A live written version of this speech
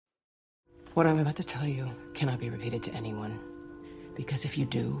What I'm about to tell you cannot be repeated to anyone, because if you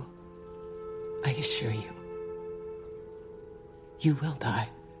do, I assure you, you will die.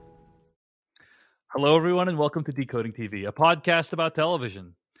 Hello, everyone, and welcome to Decoding TV, a podcast about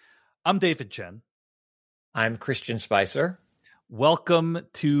television. I'm David Chen. I'm Christian Spicer. Welcome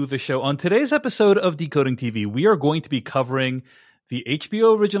to the show. On today's episode of Decoding TV, we are going to be covering the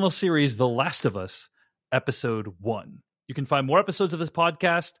HBO original series, The Last of Us, Episode 1. You can find more episodes of this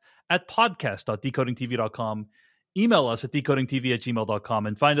podcast at podcast.decodingtv.com. Email us at decodingtv@gmail.com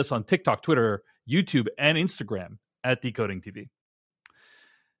and find us on TikTok, Twitter, YouTube, and Instagram at Decoding TV.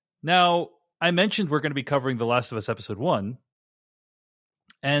 Now, I mentioned we're going to be covering The Last of Us Episode 1,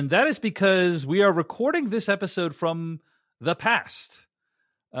 and that is because we are recording this episode from the past.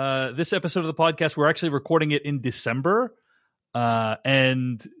 This episode of the podcast, we're actually recording it in December,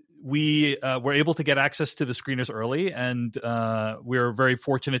 and we were able to get access to the screeners early, and we're very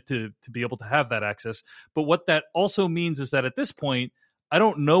fortunate to be able to have that access. But what that also means is that at this point, I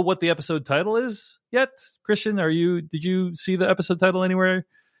don't know what the episode title is yet. Christian, did you see the episode title anywhere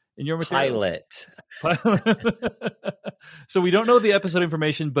in your materials? Pilot. So we don't know the episode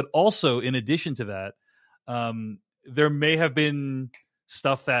information, but also in addition to that, there may have been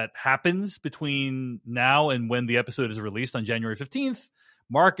stuff that happens between now and when the episode is released on January 15th.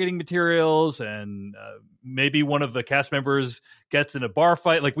 Marketing materials, and maybe one of the cast members gets in a bar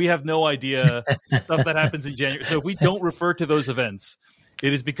fight. Like, we have no idea stuff that happens in January. So if we don't refer to those events,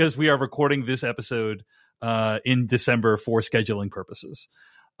 it is because we are recording this episode in December for scheduling purposes.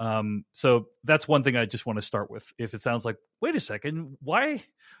 So that's one thing I just want to start with. If it sounds like, wait a second, why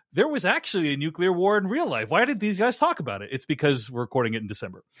there was actually a nuclear war in real life? Why did these guys talk about it? It's because we're recording it in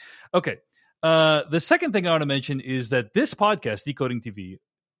December. Okay. The second thing I want to mention is that this podcast, Decoding TV,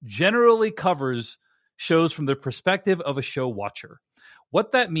 generally covers shows from the perspective of a show watcher.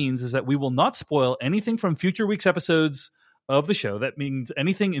 What that means is that we will not spoil anything from future week's episodes of the show. That means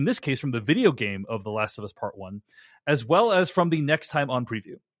anything, in this case, from the video game of The Last of Us Part 1, as well as from the Next Time On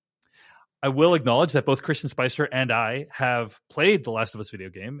preview. I will acknowledge that both Christian Spicer and I have played The Last of Us video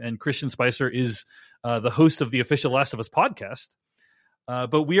game, and Christian Spicer is the host of the official Last of Us podcast.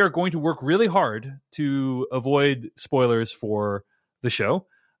 But we are going to work really hard to avoid spoilers for the show.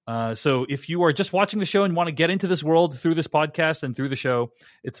 So if you are just watching the show and want to get into this world through this podcast and through the show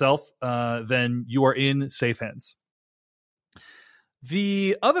itself, then you are in safe hands.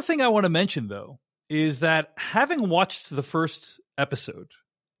 The other thing I want to mention, though, is that having watched the first episode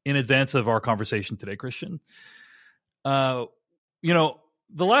in advance of our conversation today, Christian, The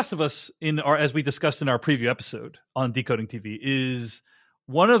Last of Us, as we discussed in our preview episode on Decoding TV, is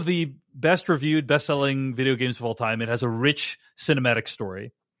one of the best reviewed, best-selling video games of all time. It has a rich cinematic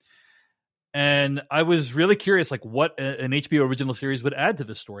story. And I was really curious, like, what an HBO original series would add to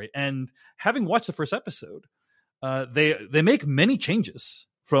this story. And having watched the first episode, they make many changes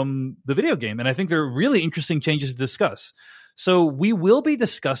from the video game. And I think they're really interesting changes to discuss. So we will be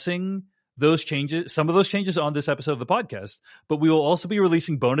discussing those changes, some of those changes on this episode of the podcast, but we will also be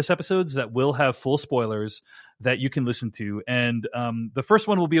releasing bonus episodes that will have full spoilers that you can listen to. And the first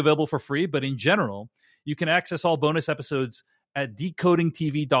one will be available for free, but in general, you can access all bonus episodes at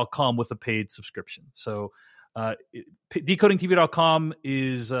decodingtv.com with a paid subscription. So decodingtv.com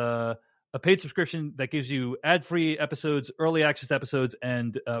is a paid subscription that gives you ad-free episodes, early access episodes,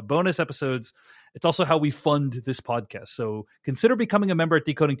 and bonus episodes. It's also how we fund this podcast. So consider becoming a member at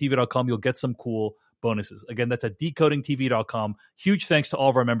decodingtv.com. You'll get some cool bonuses. Again, that's at decodingtv.com. Huge thanks to all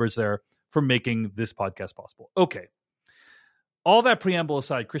of our members there for making this podcast possible. Okay. All that preamble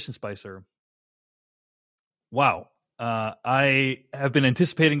aside, Christian Spicer, wow. I have been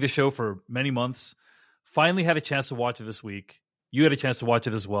anticipating this show for many months. Finally had a chance to watch it this week. You had a chance to watch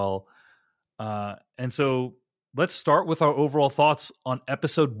it as well. And so let's start with our overall thoughts on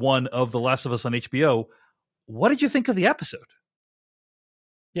episode 1 of The Last of Us on HBO. What did you think of the episode?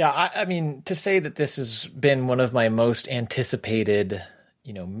 Yeah, I mean, to say that this has been one of my most anticipated,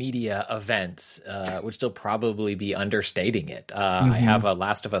 media events would still probably be understating it. I have a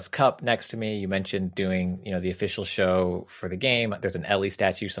Last of Us cup next to me. You mentioned doing, the official show for the game. There's an Ellie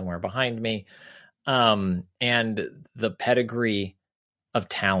statue somewhere behind me. And the pedigree of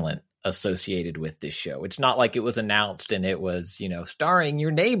talent associated with this show. It's not like it was announced and it was, starring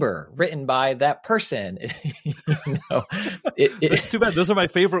your neighbor, written by that person. It's too bad. Those are my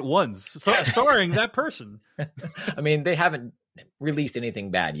favorite ones. Starring that person. I mean, they haven't released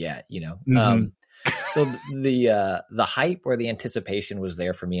anything bad yet, So the hype or the anticipation was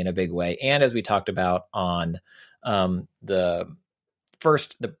there for me in a big way. And as we talked about on the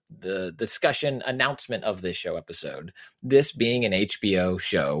discussion announcement of this show episode, this being an HBO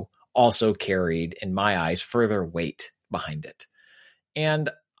show also carried, in my eyes, further weight behind it. And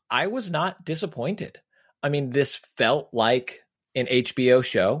I was not disappointed. I mean, this felt like an HBO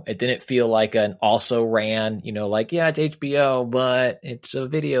show. It didn't feel like an also ran, like, yeah, it's HBO, but it's a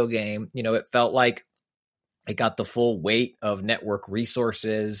video game. It felt like it got the full weight of network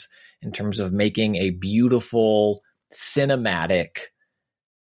resources in terms of making a beautiful, cinematic,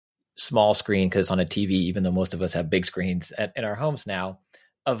 small screen, because it's on a TV, even though most of us have big screens in our homes now,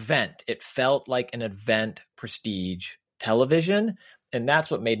 event. It felt like an event prestige television. And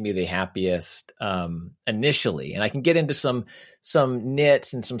that's what made me the happiest initially. And I can get into some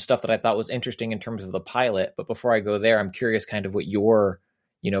nits and some stuff that I thought was interesting in terms of the pilot. But before I go there, I'm curious kind of what your,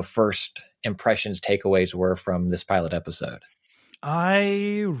 first impressions, takeaways were from this pilot episode.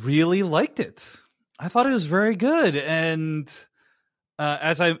 I really liked it. I thought it was very good. And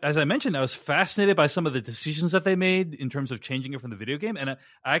as I mentioned, I was fascinated by some of the decisions that they made in terms of changing it from the video game. And I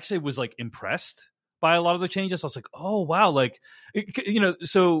actually was like impressed by a lot of the changes. I was like, oh, wow. Like,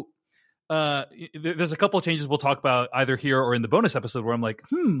 so there's a couple of changes we'll talk about either here or in the bonus episode where I'm like,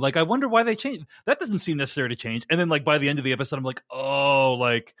 like, I wonder why they changed. That doesn't seem necessary to change. And then like by the end of the episode, I'm like, oh,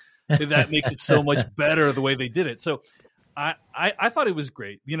 like that makes it so much better the way they did it. So I thought it was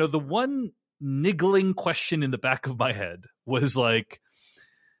great. The one niggling question in the back of my head was like,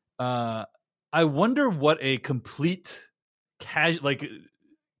 I wonder what a complete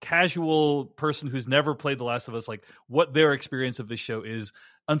casual person who's never played The Last of Us, like what their experience of this show is.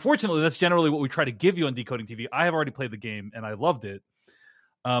 Unfortunately, that's generally what we try to give you on Decoding TV. I have already played the game and I loved it.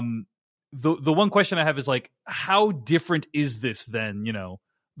 The one question I have is like, how different is this than,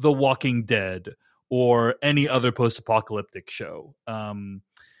 The Walking Dead or any other post-apocalyptic show? And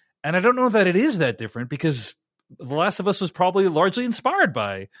I don't know that it is that different because The Last of Us was probably largely inspired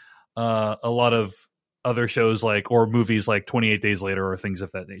by a lot of other shows or movies like 28 Days Later or things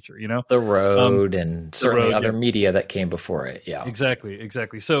of that nature, The Road and certainly other media that came before it. Yeah,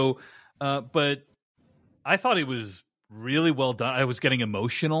 exactly. So, but I thought it was really well done. I was getting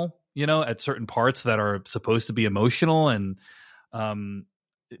emotional, at certain parts that are supposed to be emotional, and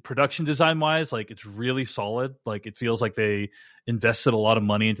production design wise, like it's really solid. Like it feels like they invested a lot of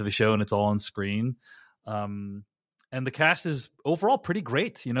money into the show and it's all on screen. And the cast is overall pretty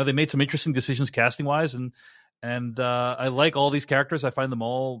great. They made some interesting decisions casting wise, and I like all these characters. I find them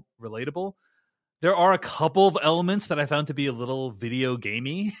all relatable. There are a couple of elements that I found to be a little video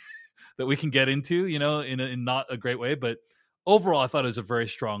gamey that we can get into, in not a great way. But overall, I thought it was a very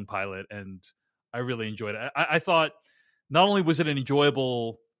strong pilot, and I really enjoyed it. I thought not only was it an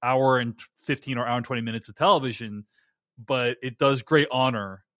enjoyable hour and 15 or hour and 20 minutes of television, but it does great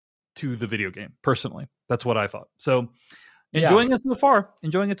honor to the video game. Personally, that's what I thought. So enjoying it so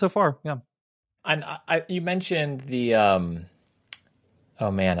far. Yeah. And you mentioned the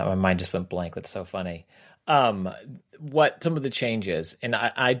oh man, my mind just went blank. That's so funny. What some of the changes, and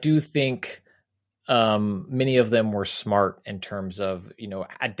I do think many of them were smart in terms of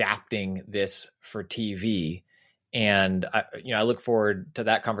adapting this for TV. And I look forward to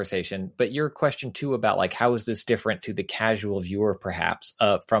that conversation. But your question too about like how is this different to the casual viewer, perhaps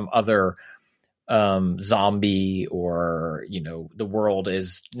from other zombie or the world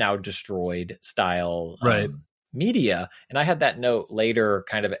is now destroyed style media. And I had that note later,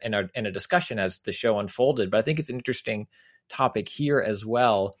 kind of in a discussion as the show unfolded. But I think it's an interesting topic here as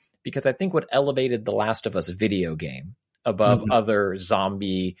well, because I think what elevated The Last of Us video game above other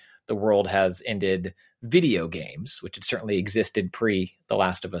zombie, the world has ended video games, which had certainly existed pre The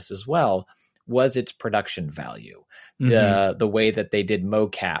Last of Us as well, was its production value. The way that they did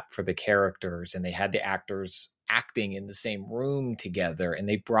mocap for the characters, and they had the actors acting in the same room together, and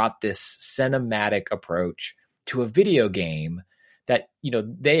they brought this cinematic approach to a video game that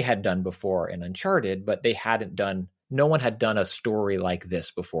they had done before in Uncharted, but no one had done a story like this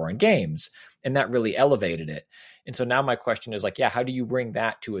before in games, and that really elevated it. And so now my question is how do you bring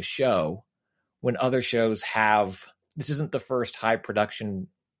that to a show when other shows this isn't the first high production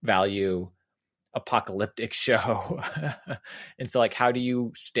value apocalyptic show. And so how do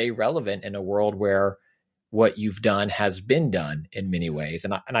you stay relevant in a world where what you've done has been done in many ways?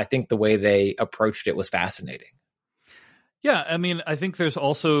 And I think the way they approached it was fascinating. Yeah, I mean, I think there's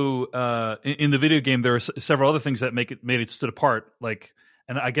also in the video game there are several other things that made it stood apart.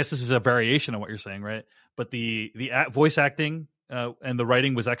 And I guess this is a variation on what you're saying, right? But the voice acting and the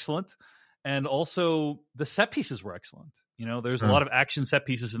writing was excellent, and also the set pieces were excellent. There's a lot of action set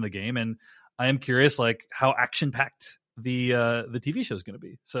pieces in the game, and I am curious how action packed the TV show is going to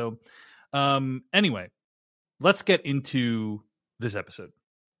be. So anyway, let's get into this episode.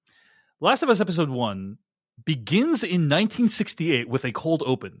 Last of Us episode 1 begins in 1968 with a cold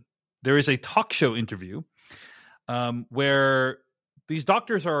open. there is a talk show interview where these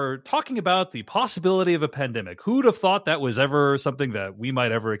doctors are talking about the possibility of a pandemic. Who'd have thought that was ever something that we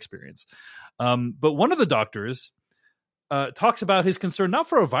might ever experience? But one of the doctors talks about his concern not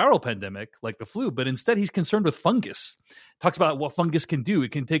for a viral pandemic like the flu, but instead he's concerned with fungus. Talks about what fungus can do.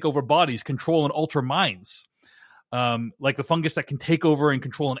 It can take over bodies, control and alter minds. Like the fungus that can take over and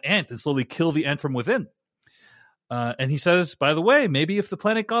control an ant and slowly kill the ant from within. And he says, by the way, maybe if the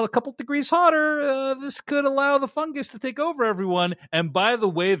planet got a couple degrees hotter, this could allow the fungus to take over everyone. And by the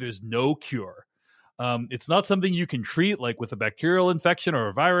way, there's no cure. It's not something you can treat like with a bacterial infection or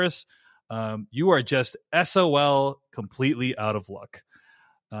a virus. You are just SOL, completely out of luck.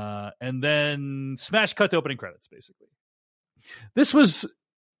 And then smash cut to opening credits, basically. This was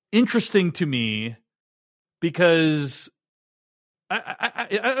interesting to me because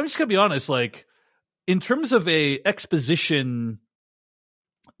I'm just going to be honest, like, in terms of a exposition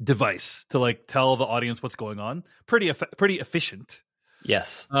device to like tell the audience what's going on, pretty efficient.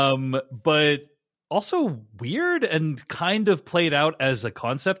 Yes. But also weird and kind of played out as a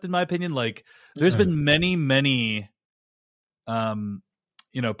concept, in my opinion. Like there's been many,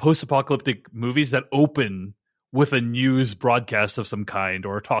 post-apocalyptic movies that open with a news broadcast of some kind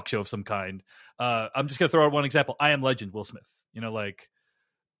or a talk show of some kind. I'm just going to throw out one example. I Am Legend, Will Smith, like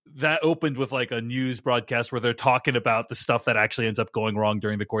that opened with like a news broadcast where they're talking about the stuff that actually ends up going wrong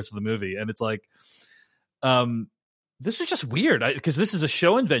during the course of the movie. And it's like, this is just weird because this is a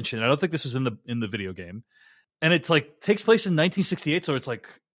show invention. I don't think this was in the video game, and it's like takes place in 1968. So it's like,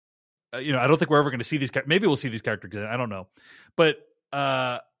 I don't think we're ever going to see these. Maybe we'll see these characters again. I don't know, but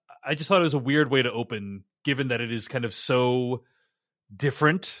I just thought it was a weird way to open, given that it is kind of so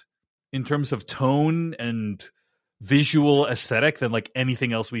different in terms of tone and visual aesthetic than like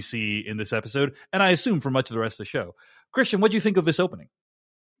anything else we see in this episode, and I assume for much of the rest of the show. Christian, what do you think of this opening?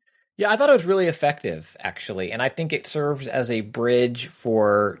 Yeah, I thought it was really effective, actually, and I think it serves as a bridge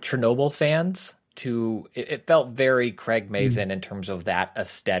for Chernobyl fans. It felt very Craig Mazin in terms of that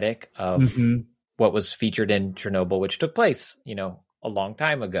aesthetic of what was featured in Chernobyl, which took place, a long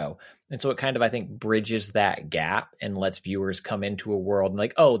time ago. And so it kind of, I think, bridges that gap and lets viewers come into a world and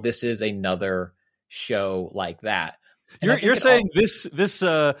like, oh, this is another show like that. And you're saying you're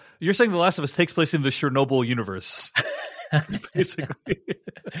saying The Last of Us takes place in the Chernobyl universe, basically.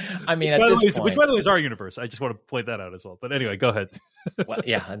 I mean, which by the way is our universe. I just want to point that out as well. But anyway, go ahead. Well,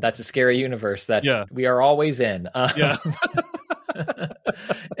 yeah, that's a scary universe that we are always in. Yeah.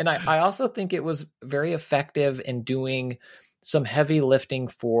 And I also think it was very effective in doing some heavy lifting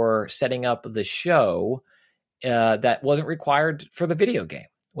for setting up the show that wasn't required for the video game.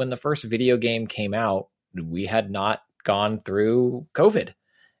 When the first video game came out, we had not gone through COVID.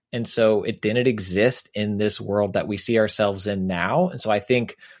 And so it didn't exist in this world that we see ourselves in now. And so I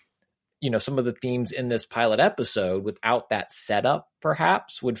think, some of the themes in this pilot episode without that setup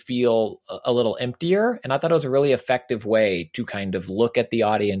perhaps would feel a little emptier. And I thought it was a really effective way to kind of look at the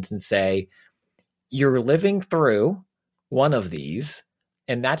audience and say, you're living through one of these,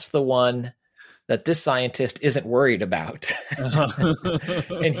 and that's the one that this scientist isn't worried about.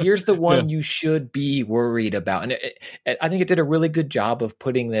 And here's the one you should be worried about. And I think it did a really good job of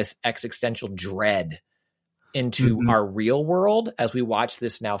putting this existential dread into our real world as we watch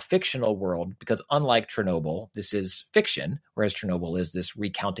this now fictional world, because unlike Chernobyl, this is fiction, whereas Chernobyl is this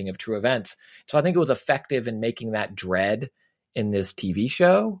recounting of true events. So I think it was effective in making that dread in this TV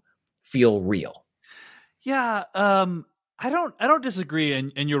show feel real. Yeah. I don't disagree,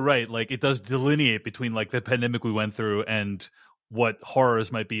 and you're right. Like it does delineate between like the pandemic we went through and what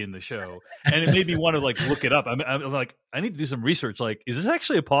horrors might be in the show, and it made me want to like look it up. I'm like, I need to do some research. Like, is this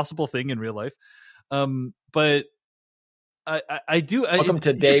actually a possible thing in real life? But I do. Welcome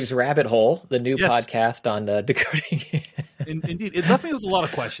to Dave's Rabbit Hole, the new podcast on decoding. Indeed, it left me with a lot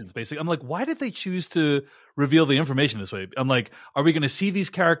of questions. Basically, I'm like, why did they choose to reveal the information this way? I'm like, are we going to see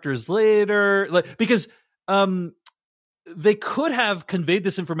these characters later? Like, because they could have conveyed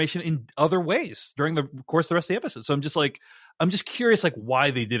this information in other ways during the course of the rest of the episode. So I'm just curious, like why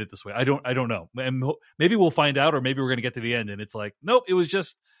they did it this way. I don't know. And maybe we'll find out, or maybe we're going to get to the end and it's like, nope, it was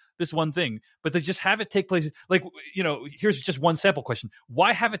just this one thing. But they just have it take place. Like, here's just one sample question.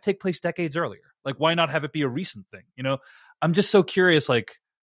 Why have it take place decades earlier? Like, why not have it be a recent thing? I'm just so curious, like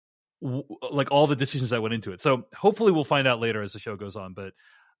all the decisions that went into it. So hopefully we'll find out later as the show goes on. But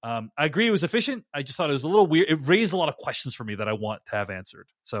I agree it was efficient. I just thought it was a little weird. It raised a lot of questions for me that I want to have answered.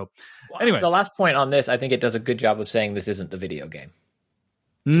 So anyway. The last point on this, I think it does a good job of saying this isn't the video game.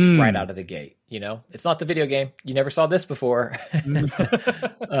 Just right out of the gate. It's not the video game. You never saw this before.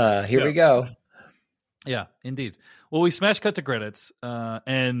 Here we go. Yeah, indeed. Well, we smash cut to credits,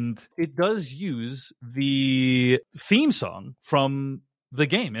 and it does use the theme song from the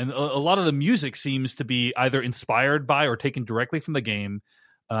game, and a lot of the music seems to be either inspired by or taken directly from the game.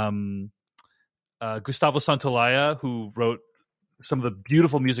 Gustavo Santaolalla, who wrote some of the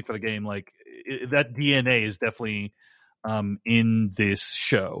beautiful music for the game, like that DNA is definitely in this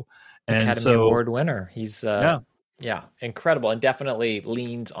show. And Academy Award winner. He's yeah, incredible, and definitely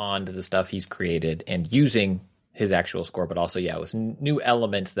leans on to the stuff he's created and using his actual score, but also with new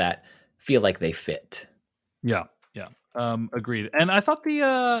elements that feel like they fit. Yeah. Agreed. And I thought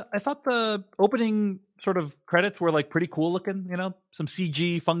the opening sort of credits were like pretty cool looking, some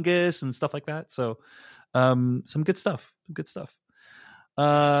CG fungus and stuff like that. So some good stuff.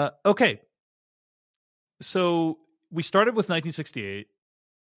 Okay. So we started with 1968.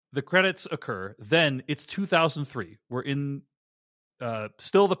 The credits occur. Then it's 2003. We're in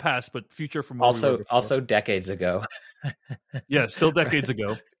still the past, but future from where we were before. Also decades ago. Yeah, still decades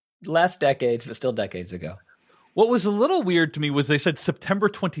ago. Less decades, but still decades ago. What was a little weird to me was they said September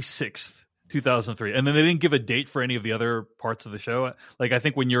 26th, 2003, and then they didn't give a date for any of the other parts of the show. Like, I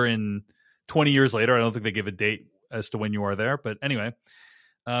think when you're in 20 years later, I don't think they give a date as to when you are there. But anyway,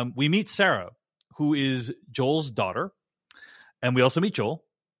 we meet Sarah, who is Joel's daughter, and we also meet Joel,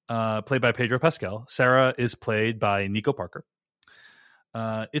 played by Pedro Pascal. Sarah is played by Nico Parker.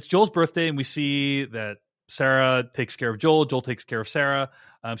 It's Joel's birthday, and we see that Sarah takes care of Joel. Joel takes care of Sarah.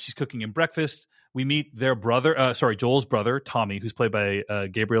 She's cooking him breakfast. We meet their brother, Joel's brother, Tommy, who's played by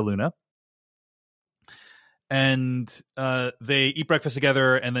Gabriel Luna. And they eat breakfast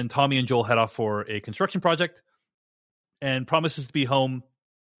together, and then Tommy and Joel head off for a construction project and promises to be home.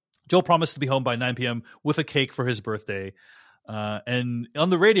 Joel promised to be home by 9 p.m. with a cake for his birthday. And on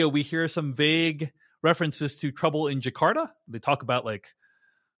the radio, we hear some vague references to trouble in Jakarta. They talk about like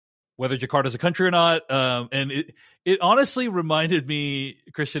whether Jakarta is a country or not. And it honestly reminded me,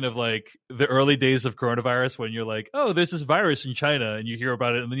 Christian, of like the early days of coronavirus when you're like, oh, there's this virus in China, and you hear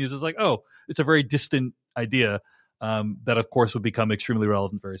about it, and the news is like, oh, it's a very distant idea that, of course, would become extremely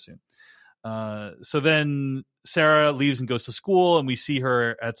relevant very soon. So then Sarah leaves and goes to school, and we see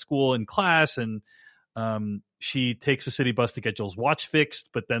her at school in class, and she takes a city bus to get Joel's watch fixed,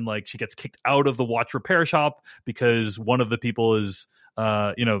 but then like she gets kicked out of the watch repair shop because one of the people is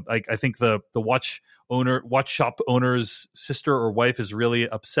I think the watch shop owner's sister or wife is really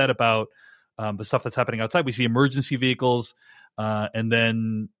upset about the stuff that's happening outside. We see emergency vehicles, and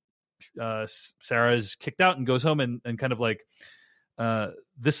then Sarah is kicked out and goes home, and kind of like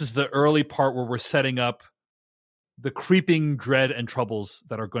this is the early part where we're setting up the creeping dread and troubles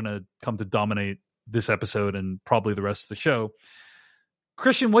that are going to come to dominate this episode and probably the rest of the show.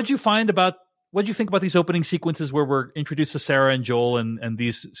 Christian, what do you think about these opening sequences where we're introduced to Sarah and Joel and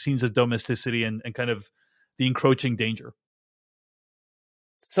these scenes of domesticity and kind of the encroaching danger?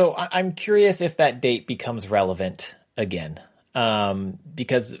 So I'm curious if that date becomes relevant again,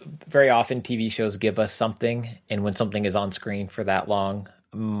 because very often TV shows give us something, and when something is on screen for that long,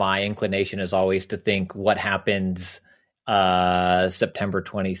 my inclination is always to think what happens September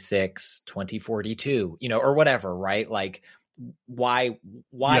 26, 2042, or whatever, right? Like, why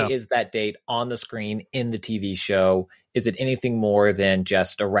is that date on the screen in the TV show? Is it anything more than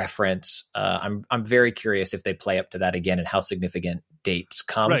just a reference? I'm very curious if they play up to that again and how significant dates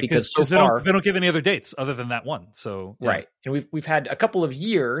come, right, because so far they don't give any other dates other than that one. So yeah. Right, and we've had a couple of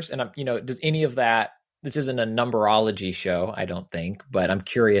years, and does any of that? This isn't a numberology show, I don't think, but I'm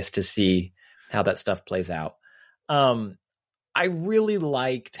curious to see how that stuff plays out. I really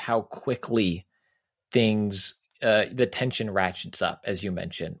liked how quickly things, the tension ratchets up, as you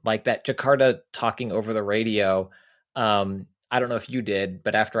mentioned, like that Jakarta talking over the radio. I don't know if you did,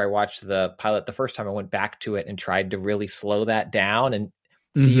 but after I watched the pilot the first time, I went back to it and tried to really slow that down and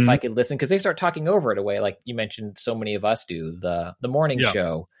see if I could listen, because they start talking over it away, like you mentioned, so many of us do. The morning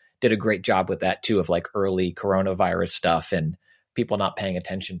show did a great job with that too, of like early coronavirus stuff and people not paying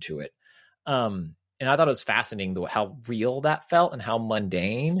attention to it. And I thought it was fascinating how real that felt and how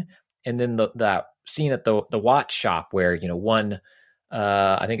mundane. And then that scene at the watch shop where, one,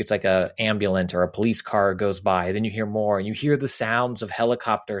 I think it's like a ambulance or a police car goes by, then you hear more and you hear the sounds of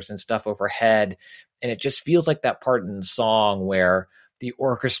helicopters and stuff overhead. And it just feels like that part in the song where the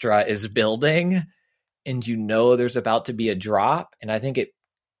orchestra is building and there's about to be a drop. And I think it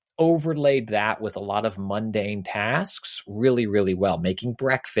overlaid that with a lot of mundane tasks really, really well. Making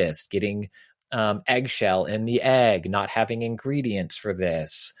breakfast, getting eggshell in the egg, not having ingredients for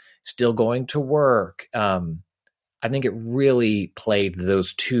this, still going to work. I think it really played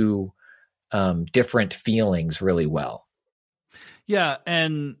those two different feelings really well. Yeah,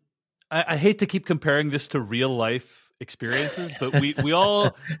 and I hate to keep comparing this to real life experiences, but we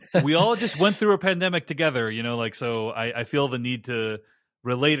all just went through a pandemic together, like, so I feel the need to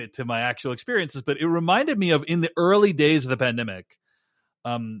relate it to my actual experiences. But it reminded me of, in the early days of the pandemic,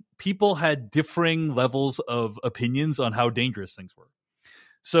 people had differing levels of opinions on how dangerous things were.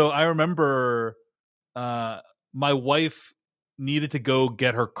 So I remember my wife needed to go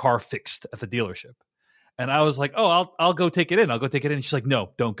get her car fixed at the dealership. And I was like, oh, I'll go take it in. I'll go take it in. And she's like,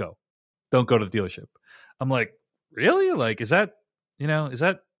 no, don't go. Don't go to the dealership. I'm like, really? Like, is that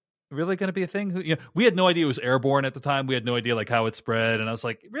really going to be a thing? We had no idea it was airborne at the time. We had no idea like how it spread. And I was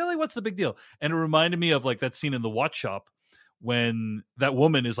like, really? What's the big deal? And it reminded me of like that scene in The Watch Shop when that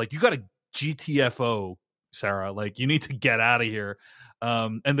woman is like, you got a GTFO, Sarah. Like, you need to get out of here.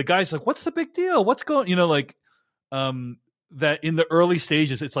 And the guy's like, what's the big deal? What's going, that in the early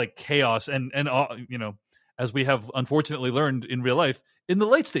stages, it's like chaos. And as we have unfortunately learned in real life, in the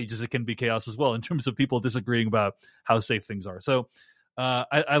late stages, it can be chaos as well in terms of people disagreeing about how safe things are. So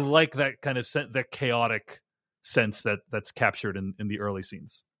I like that kind of that chaotic sense that's captured in the early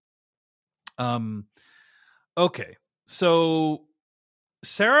scenes. Okay. So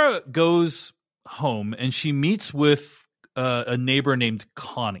Sarah goes home and she meets with a neighbor named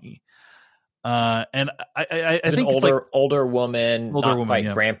Connie. And I think an it's like older woman, not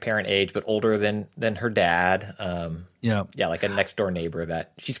quite grandparent age, but older than her dad. Like a next door neighbor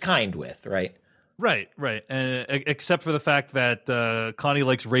that she's kind with, right? Right. Except for the fact that Connie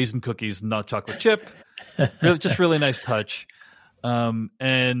likes raisin cookies, not chocolate chip. Really nice touch.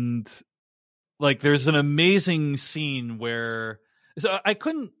 And like, there's an amazing scene where I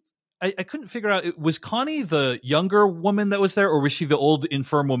couldn't figure out, was Connie the younger woman that was there, or was she the old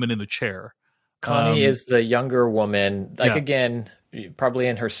infirm woman in the chair? Connie is the younger woman, again, probably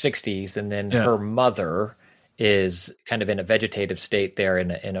in her 60s, and then her mother is kind of in a vegetative state there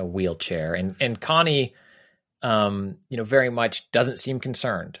in a wheelchair. And Connie, very much doesn't seem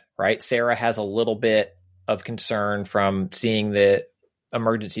concerned, right? Sarah has a little bit of concern from seeing the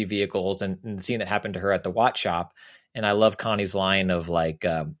emergency vehicles and the scene that happened to her at the watch shop. And I love Connie's line of like,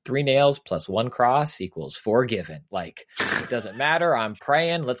 3 nails plus 1 cross equals forgiven. Like, it doesn't matter. I'm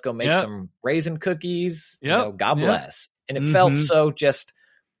praying. Let's go make some raisin cookies. God bless. And it felt so just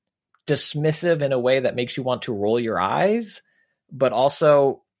dismissive in a way that makes you want to roll your eyes. But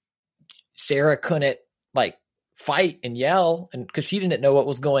also, Sarah couldn't like fight and yell, and because she didn't know what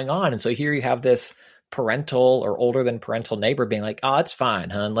was going on. And so here you have this parental or older than parental neighbor being like, oh, it's fine,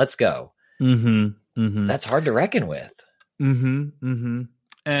 hon. Let's go. That's hard to reckon with.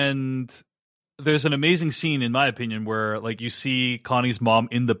 And there's an amazing scene, in my opinion, where like you see Connie's mom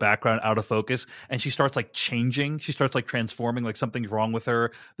in the background out of focus, and she starts like changing. She starts like transforming, like something's wrong with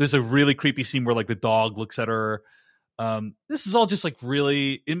her. There's a really creepy scene where like the dog looks at her. This is all just like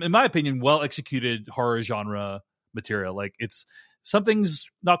really, in my opinion, well executed horror genre material. Like, it's something's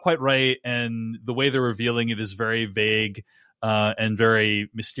not quite right, and the way they're revealing it is very vague and very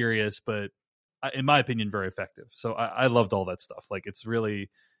mysterious, but in my opinion, very effective. So I loved all that stuff. Like, it's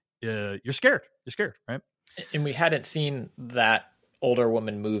really, you're scared, right? And we hadn't seen that older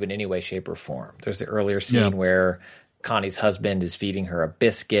woman move in any way, shape, or form. There's the earlier scene where Connie's husband is feeding her a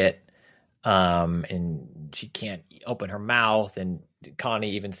biscuit, and she can't open her mouth. And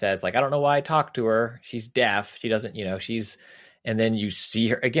Connie even says, like, I don't know why I talked to her. She's deaf. She doesn't, and then you see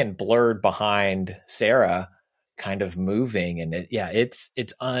her again blurred behind Sarah, kind of moving, and it's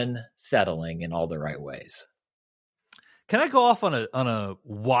unsettling in all the right ways. Can I go off on a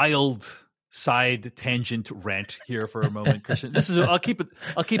wild side tangent rant here for a moment, Christian? I'll keep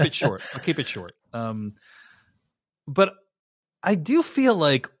it short. But I do feel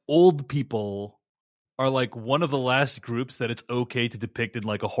like old people are like one of the last groups that it's okay to depict in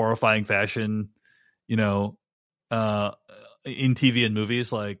like a horrifying fashion, in TV and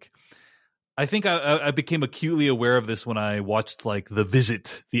movies. Like, I think I became acutely aware of this when I watched like The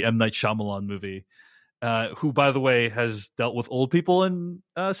Visit, the M. Night Shyamalan movie, who, by the way, has dealt with old people in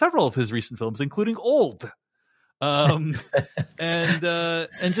several of his recent films, including Old. And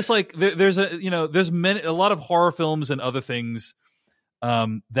just like there's a lot of horror films and other things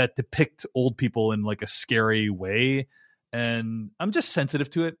that depict old people in like a scary way, and I'm just sensitive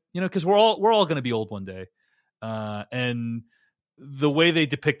to it, because we're all going to be old one day, and the way they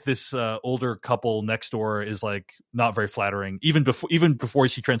depict this older couple next door is like not very flattering, even before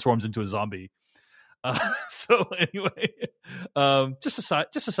she transforms into a zombie. So anyway, just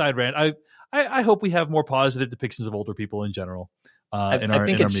a side rant. I hope we have more positive depictions of older people in general in our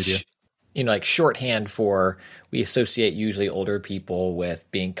media. like shorthand for, we associate usually older people with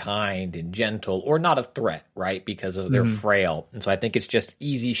being kind and gentle or not a threat, right? Because of they're frail. And so I think it's just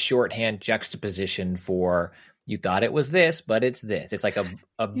easy shorthand juxtaposition for, you thought it was this, but it's this. It's like a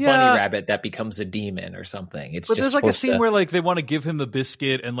bunny rabbit that becomes a demon or something. It's but just there's like a scene where like they want to give him the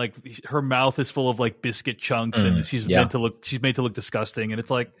biscuit, and like her mouth is full of like biscuit chunks, and she's made to look disgusting, and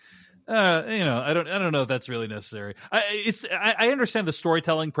it's like, I don't know if that's really necessary. I understand the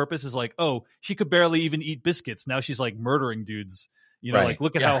storytelling purpose is like, oh, she could barely even eat biscuits. Now she's like murdering dudes. Like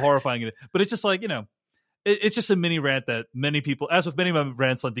look at how horrifying it is. But it's just like, it's just a mini rant that many people, as with many of my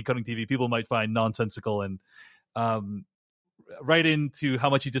rants on Decoding TV, people might find nonsensical, and write into how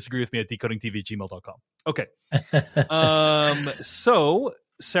much you disagree with me at decodingtv@gmail.com. Okay. So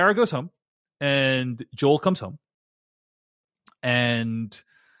Sarah goes home and Joel comes home, and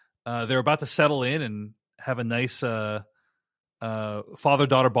they're about to settle in and have a nice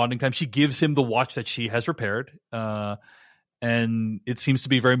father-daughter bonding time. She gives him the watch that she has repaired, and it seems to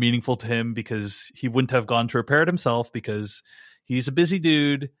be very meaningful to him because he wouldn't have gone to repair it himself because he's a busy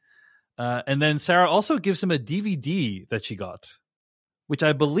dude. And then Sarah also gives him a DVD that she got, which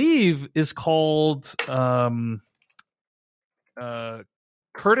I believe is called Curtis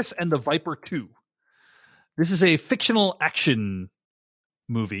and the Viper 2. This is a fictional action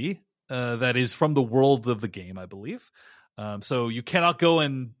movie that is from the world of the game, I believe. So you cannot go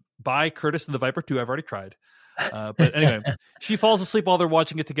and buy Curtis and the Viper 2. I've already tried. But anyway, she falls asleep while they're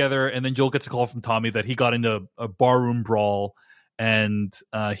watching it together, and then Joel gets a call from Tommy that he got into a barroom brawl, and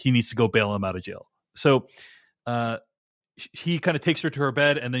he needs to go bail him out of jail. So he kind of takes her to her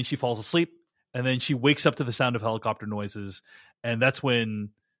bed, and then she falls asleep, and then she wakes up to the sound of helicopter noises, and that's when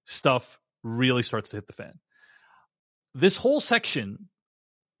stuff really starts to hit the fan. This whole section,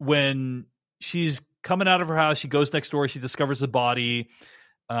 when she's coming out of her house, she goes next door, she discovers the body,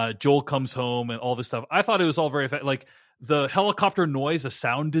 Joel comes home, and all this stuff. I thought it was all very like the helicopter noise, the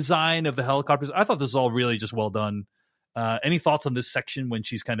sound design of the helicopters. I thought this was all really just well done. Any thoughts on this section when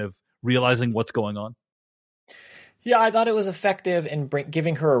she's kind of realizing what's going on? Yeah, I thought it was effective in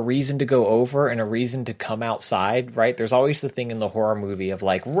giving her a reason to go over and a reason to come outside, right? There's always the thing in the horror movie of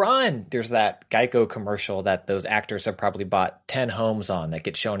like, run! There's that Geico commercial that those actors have probably bought 10 homes on that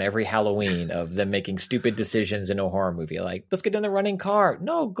gets shown every Halloween of them making stupid decisions in a horror movie. Like, let's get in the running car.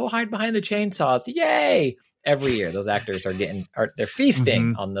 No, go hide behind the chainsaws. Yay! Every year, those actors they're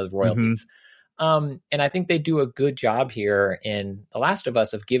feasting on those royalties. And I think they do a good job here in The Last of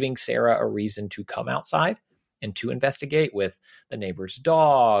Us of giving Sarah a reason to come outside and to investigate with the neighbor's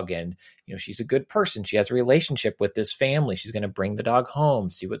dog. And, she's a good person. She has a relationship with this family. She's going to bring the dog home,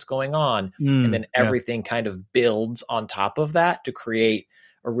 see what's going on. And then everything kind of builds on top of that to create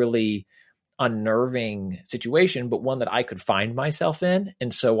a really unnerving situation, but one that I could find myself in.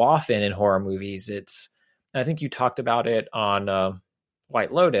 And so often in horror movies, I think you talked about it on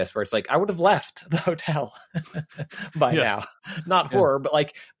White Lotus, where it's like, I would have left the hotel by now. Not horror, but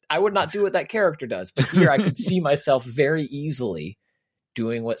like, I would not do what that character does. But here I could see myself very easily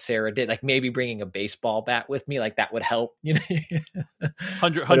doing what Sarah did, like maybe bringing a baseball bat with me, like that would help.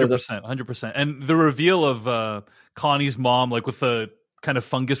 100%. And the reveal of Connie's mom, like with the kind of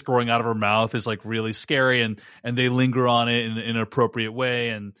fungus growing out of her mouth, is like really scary, and they linger on it in an appropriate way.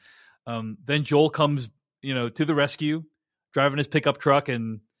 And then Joel comes, to the rescue, driving his pickup truck,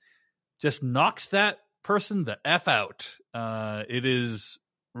 and just knocks that person the F out. It is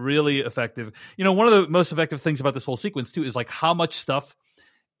really effective. One of the most effective things about this whole sequence too is like how much stuff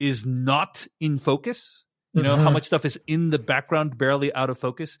is not in focus. How much stuff is in the background, barely out of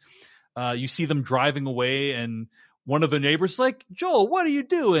focus. You see them driving away, and one of the neighbors is like, Joel, what are you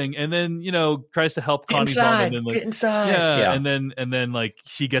doing? And then, tries to help Connie's mom. And then, like, get inside. Yeah. And then like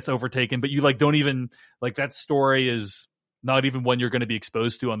she gets overtaken, but you like don't even like that story is not even one you're going to be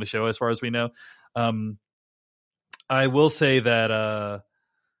exposed to on the show, as far as we know. I will say that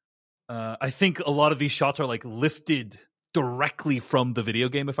I think a lot of these shots are like lifted directly from the video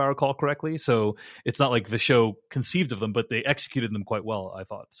game, if I recall correctly. So it's not like the show conceived of them, but they executed them quite well, I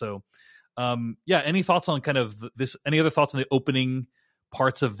thought. So any thoughts on kind of this? Any other thoughts on the opening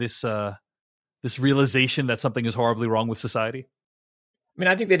parts of this this realization that something is horribly wrong with society? I mean,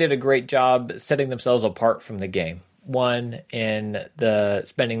 I think they did a great job setting themselves apart from the game. One, in the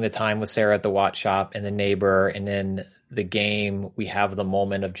spending the time with Sarah at the watch shop and the neighbor, and then the game, we have the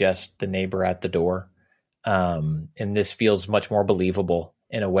moment of just the neighbor at the door. And this feels much more believable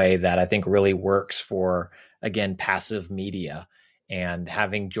in a way that I think really works for, again, passive media. And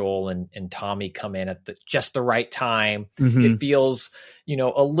having Joel and Tommy come in at just the right time. It feels,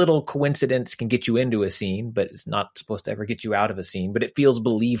 a little coincidence can get you into a scene, but it's not supposed to ever get you out of a scene. But it feels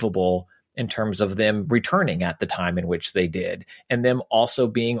believable in terms of them returning at the time in which they did, and them also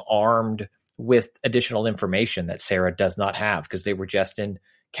being armed with additional information that Sarah does not have because they were just in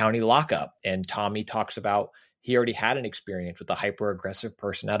county lockup. And Tommy talks about he already had an experience with a hyper-aggressive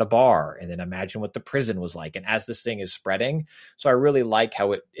person at a bar, and then imagine what the prison was like. And as this thing is spreading, so I really like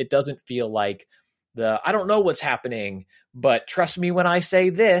how it doesn't feel like I don't know what's happening, but trust me when I say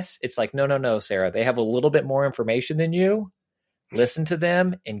this. It's like, no, Sarah, they have a little bit more information than you. Listen to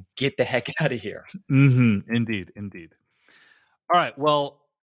them and get the heck out of here. Mm-hmm. Indeed. All right. Well,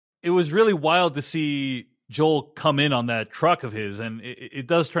 it was really wild to see Joel come in on that truck of his, and it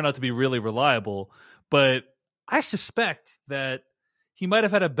does turn out to be really reliable. But I suspect that he might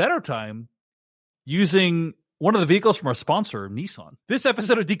have had a better time using one of the vehicles from our sponsor, Nissan. This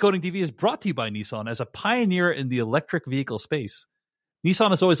episode of Decoding TV is brought to you by Nissan. As a pioneer in the electric vehicle space,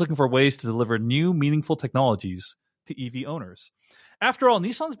 Nissan is always looking for ways to deliver new, meaningful technologies to EV owners. After all,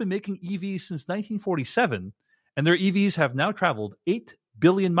 Nissan's been making EVs since 1947, and their EVs have now traveled 8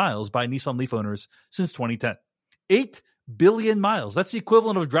 billion miles by Nissan Leaf owners since 2010. 8 billion miles. That's the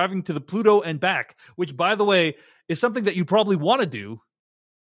equivalent of driving to the Pluto and back, which, by the way, is something that you probably want to do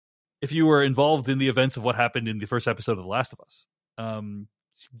if you were involved in the events of what happened in the first episode of The Last of Us.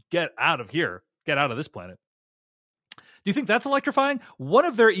 Get out of here. Get out of this planet. Do you think that's electrifying? One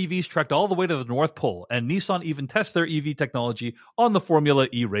of their EVs trekked all the way to the North Pole, and Nissan even tests their EV technology on the Formula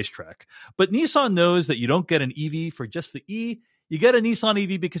E racetrack. But Nissan knows that you don't get an EV for just the E. You get a Nissan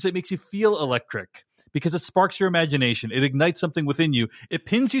EV because it makes you feel electric, because it sparks your imagination. It ignites something within you. It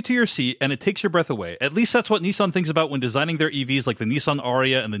pins you to your seat, and it takes your breath away. At least that's what Nissan thinks about when designing their EVs like the Nissan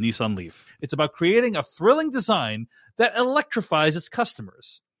Ariya and the Nissan Leaf. It's about creating a thrilling design that electrifies its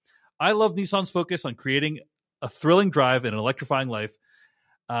customers. I love Nissan's focus on creating a thrilling drive and an electrifying life.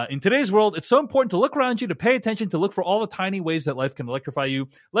 In today's world, it's so important to look around you, to pay attention, to look for all the tiny ways that life can electrify you.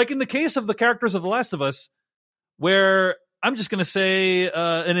 Like in the case of the characters of The Last of Us, where I'm just going to say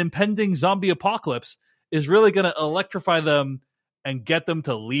an impending zombie apocalypse is really going to electrify them and get them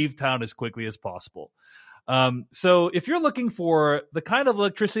to leave town as quickly as possible. So if you're looking for the kind of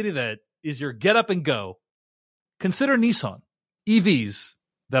electricity that is your get up and go, consider Nissan EVs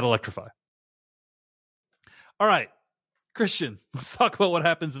that electrify. All right, Christian, let's talk about what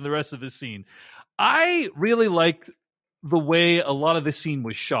happens in the rest of this scene. I really liked the way a lot of this scene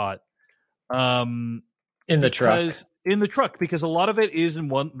was shot. In the truck. In the truck, because a lot of it is in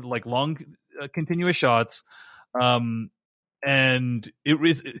one like long continuous shots. And it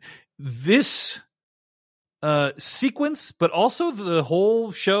is this sequence, but also the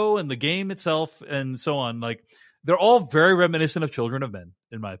whole show and the game itself and so on, like they're all very reminiscent of Children of Men,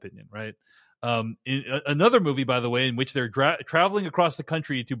 in my opinion, right? In another movie, by the way, in which they're traveling across the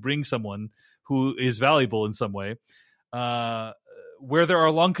country to bring someone who is valuable in some way, where there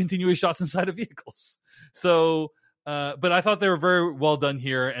are long continuous shots inside of vehicles. So, but I thought they were very well done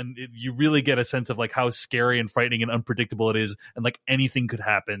here, and you really get a sense of like how scary and frightening and unpredictable it is, and like anything could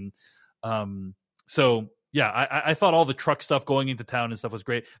happen. So yeah, I thought all the truck stuff going into town and stuff was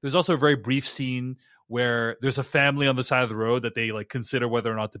great. There's also a very brief scene where there's a family on the side of the road that they like consider whether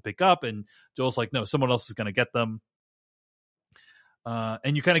or not to pick up, and Joel's like, no, someone else is going to get them.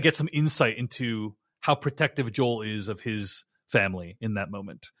 And you kind of get some insight into how protective Joel is of his family in that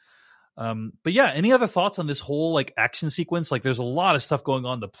moment. But yeah, any other thoughts on this whole like action sequence? Like there's a lot of stuff going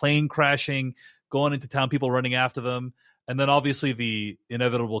on, the plane crashing, going into town, people running after them, and then obviously the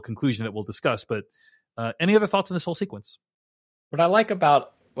inevitable conclusion that we'll discuss. But any other thoughts on this whole sequence? What I like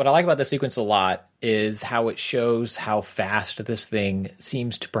about this sequence a lot is how it shows how fast this thing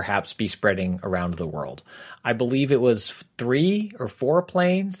seems to perhaps be spreading around the world. I believe it was 3 or 4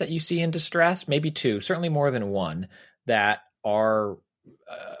 planes that you see in distress, maybe 2, certainly more than 1, that are,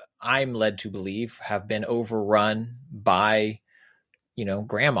 I'm led to believe, have been overrun by,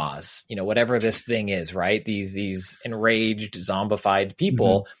 grandmas, whatever this thing is, right? These enraged, zombified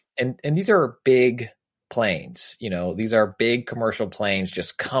people. Mm-hmm. And these are big planes, these are big commercial planes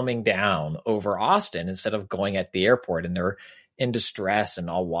just coming down over Austin instead of going at the airport, and they're in distress and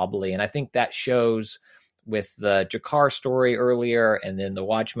all wobbly. And I think that shows with the G'Kar story earlier, and then the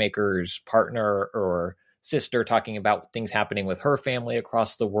watchmaker's partner or sister talking about things happening with her family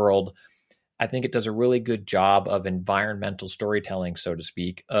across the world. I think it does a really good job of environmental storytelling, so to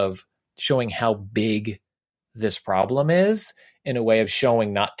speak, of showing how big this problem is in a way of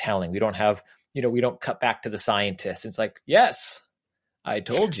showing, not telling. We don't have, we don't cut back to the scientists. It's like, yes, I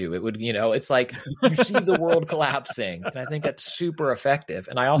told you it would, it's like you see the world collapsing. And I think that's super effective.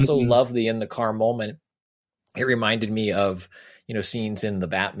 And I also love the in the car moment. It reminded me of, scenes in the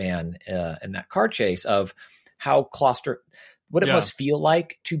Batman and that car chase of how what it must feel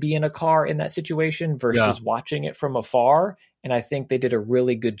like to be in a car in that situation versus watching it from afar. And I think they did a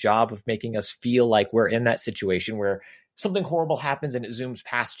really good job of making us feel like we're in that situation where something horrible happens and it zooms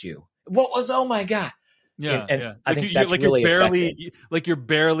past you. Oh my God. Yeah, and I think that's like really you're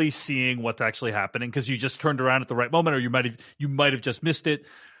barely seeing what's actually happening because you just turned around at the right moment, or you might have just missed it.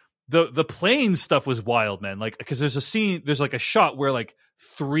 The plane stuff was wild, man. Like, because there's like a shot where like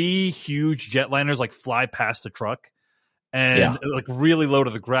 3 huge jetliners like fly past the truck and like really low to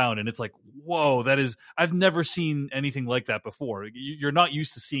the ground, and it's like, whoa, I've never seen anything like that before. You're not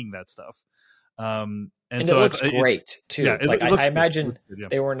used to seeing that stuff. And so it looks great too. Yeah, I imagine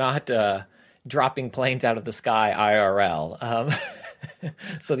they were not dropping planes out of the sky IRL.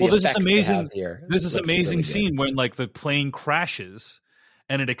 So there's this amazing really scene when like the plane crashes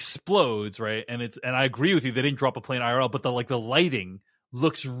and it explodes, right? And I agree with you, they didn't drop a plane IRL, but the lighting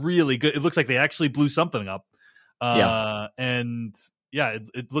looks really good. It looks like they actually blew something up. And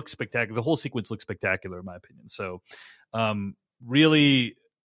it looks spectacular. The whole sequence looks spectacular in my opinion. So really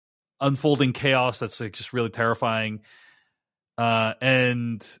unfolding chaos that's like just really terrifying.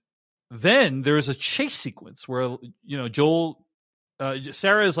 And then there's a chase sequence where, Joel,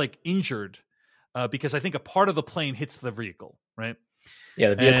 Sarah is like injured because I think a part of the plane hits the vehicle, right? Yeah,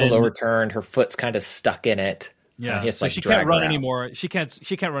 the vehicle's overturned. Her foot's kind of stuck in it. Yeah, so she can't run anymore. She can't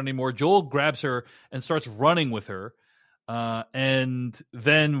run anymore. Joel grabs her and starts running with her. And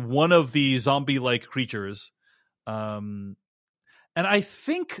then one of the zombie-like creatures, and I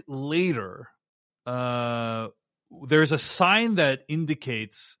think later, there's a sign that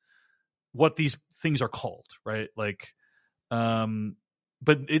indicates what these things are called, right? Like,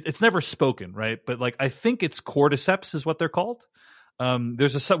 but it's never spoken, right? But like, I think it's cordyceps is what they're called.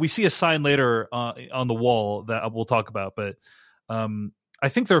 We see a sign later on the wall that we'll talk about, but I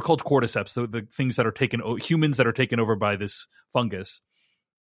think they're called cordyceps, the things that are humans that are taken over by this fungus.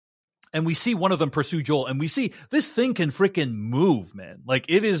 And we see one of them pursue Joel, and we see this thing can freaking move, man. Like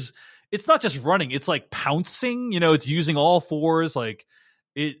it's not just running, it's like pouncing, it's using all fours, like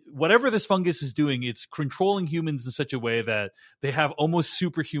whatever this fungus is doing, it's controlling humans in such a way that they have almost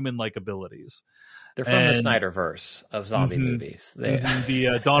superhuman-like abilities. They're from the Snyderverse of zombie movies. The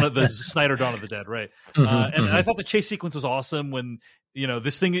Snyder Dawn of the Dead, right? And I thought the chase sequence was awesome when,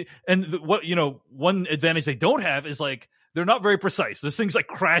 this thing, and one advantage they don't have is like, they're not very precise. This thing's like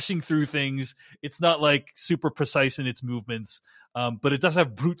crashing through things. It's not like super precise in its movements, but it does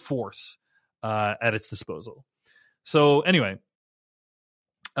have brute force at its disposal. So anyway,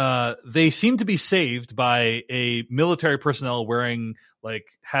 they seem to be saved by a military personnel wearing like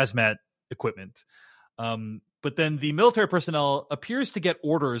hazmat equipment. But then the military personnel appears to get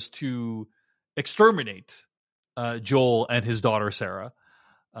orders to exterminate Joel and his daughter, Sarah.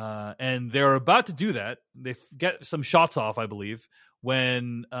 And they're about to do that. They get some shots off, I believe,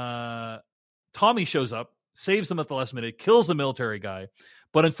 when Tommy shows up, saves them at the last minute, kills the military guy.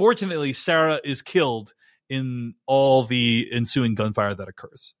 But unfortunately, Sarah is killed in all the ensuing gunfire that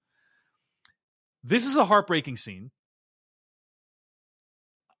occurs. This is a heartbreaking scene.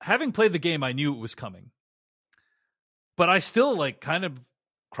 Having played the game, I knew it was coming. But I still kind of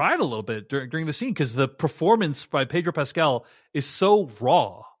cried a little bit during the scene because the performance by Pedro Pascal is so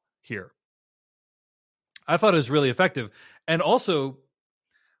raw here. I thought it was really effective. And also,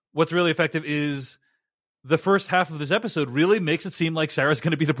 what's really effective is the first half of this episode really makes it seem like Sarah's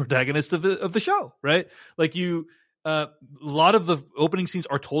going to be the protagonist of the show, right? Like a lot of the opening scenes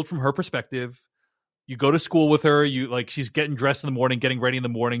are told from her perspective. You go to school with her. She's getting dressed in the morning, getting ready in the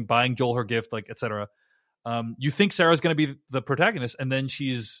morning, buying Joel her gift, etc. You think Sarah's going to be the protagonist, and then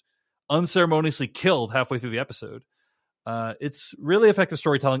she's unceremoniously killed halfway through the episode. It's really effective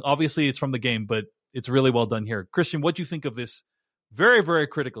storytelling. Obviously, it's from the game, but it's really well done here. Christian, what do you think of this very, very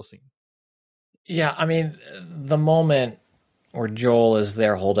critical scene? Yeah, I mean, the moment where Joel is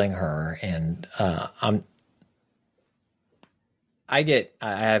there holding her, and I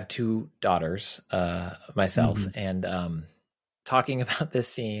have 2 daughters myself, and talking about this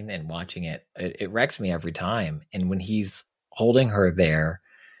scene and watching it wrecks me every time. And when he's holding her there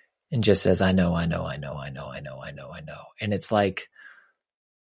and just says, I know. And it's like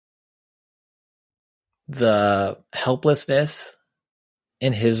the helplessness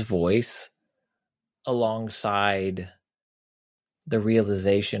in his voice alongside the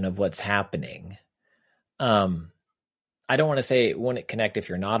realization of what's happening. I don't want to say it wouldn't connect if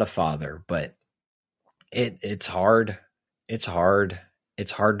you're not a father, but it's hard. It's hard.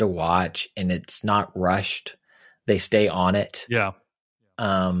 It's hard to watch, and it's not rushed. They stay on it. Yeah.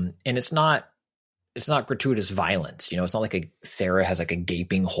 And it's not gratuitous violence. It's not like Sarah has like a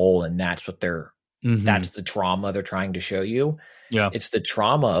gaping hole and that's what they're That's the trauma they're trying to show you. Yeah. It's the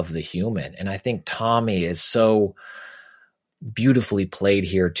trauma of the human. And I think Tommy is so beautifully played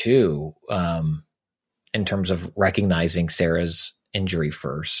here too, in terms of recognizing Sarah's injury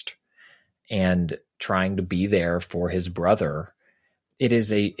first and trying to be there for his brother. It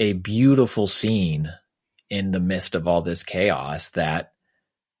is a beautiful scene in the midst of all this chaos that,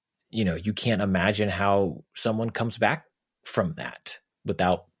 you can't imagine how someone comes back from that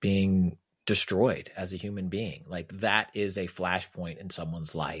without being destroyed as a human being. Like, that is a flashpoint in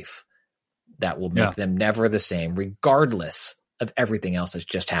someone's life that will make them never the same, regardless of everything else that's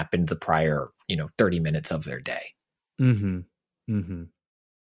just happened the prior, 30 minutes of their day.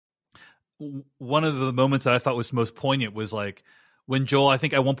 One of the moments that I thought was most poignant was like when Joel, I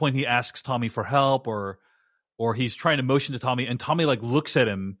think at one point he asks Tommy for help or he's trying to motion to Tommy, and Tommy like looks at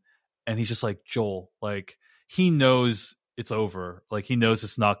him and he's just like, Joel, like he knows it's over. Like he knows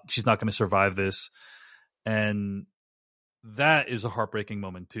she's not going to survive this. And that is a heartbreaking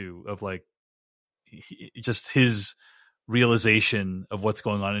moment too, of like just his realization of what's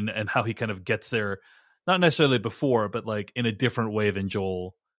going on and how he kind of gets there, not necessarily before, but like in a different way than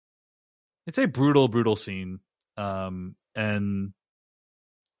Joel. It's a brutal scene. And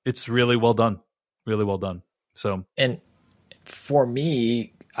it's really well done. Really well done. So, and for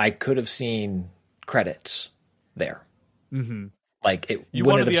me, I could have seen credits there. Like you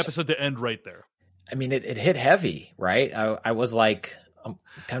wanted the episode to end right there. I mean, it hit heavy, right? I was like,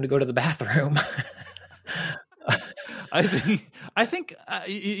 time to go to the bathroom. I think,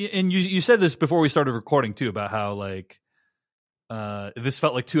 and you said this before we started recording too, about how like this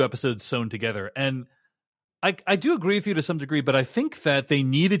felt like two episodes sewn together, and I do agree with you to some degree, but I think that they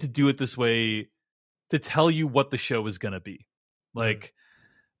needed to do it this way to tell you what the show is going to be. Like,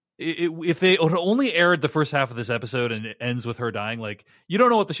 if they only aired the first half of this episode and it ends with her dying, like, you don't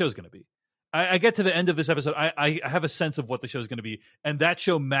know what the show is going to be. I get to the end of this episode, I have a sense of what the show is going to be, and that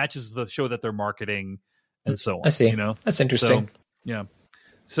show matches the show that they're marketing, and so on. I see. That's interesting. So, yeah.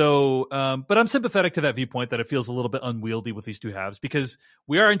 So, but I'm sympathetic to that viewpoint that it feels a little bit unwieldy with these two halves, because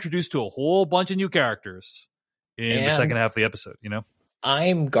we are introduced to a whole bunch of new characters in the second half of the episode.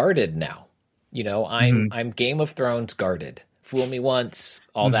 I'm guarded now. I'm Game of Thrones guarded. Fool me once,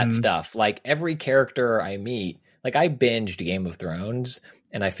 all that stuff. Like, every character I meet, like, I binged Game of Thrones,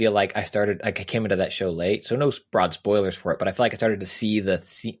 and I feel like I came into that show late, so no broad spoilers for it, but I feel like I started to see the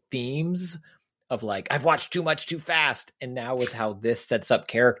themes of like, I've watched too much too fast. And now with how this sets up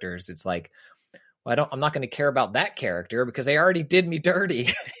characters, it's like, well, I'm not going to care about that character because they already did me dirty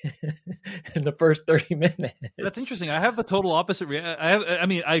in the first 30 minutes. That's interesting. I have the total opposite.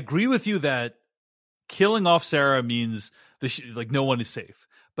 I agree with you that killing off Sarah means like no one is safe,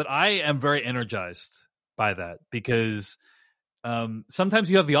 but I am very energized by that because sometimes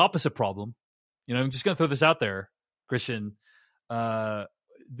you have the opposite problem. I'm just going to throw this out there, Christian.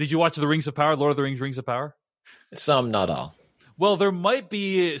 Did you watch The Rings of Power, Lord of the Rings of Power? Some, not all. Well, there might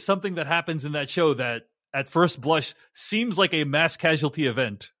be something that happens in that show that at first blush seems like a mass casualty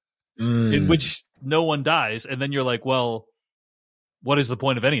event in which no one dies. And then you're like, well, what is the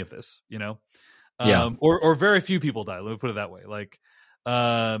point of any of this? Or very few people die. Let me put it that way. Like,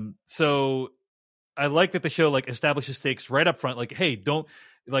 so I like that the show like establishes stakes right up front. Like, hey, don't,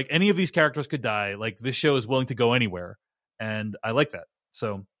 like, any of these characters could die. Like, this show is willing to go anywhere. And I like that.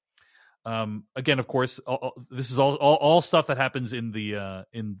 So, again, of course, this is all stuff that happens in the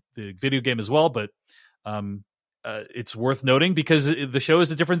video game as well. But it's worth noting because the show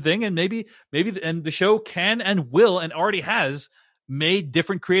is a different thing, and maybe and the show can and will and already has made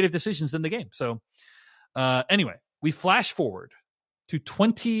different creative decisions than the game. So, anyway, we flash forward to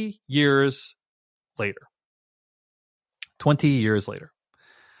 20 years later. 20 years later,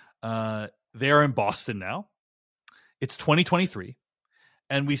 they are in Boston now. It's 2023.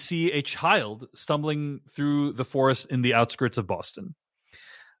 And we see a child stumbling through the forest in the outskirts of Boston.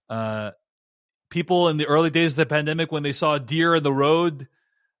 People in the early days of the pandemic, when they saw deer in the road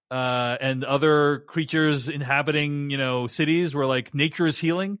and other creatures inhabiting, cities, were like, nature is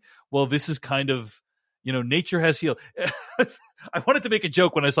healing. Well, this is kind of, nature has healed. I wanted to make a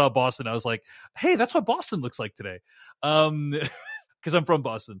joke when I saw Boston. I was like, hey, that's what Boston looks like today. Because I'm from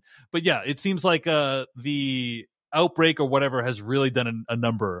Boston. But yeah, it seems like the outbreak or whatever has really done a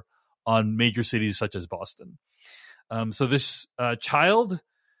number on major cities such as Boston. So this child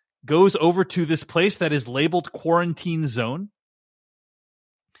goes over to this place that is labeled quarantine zone,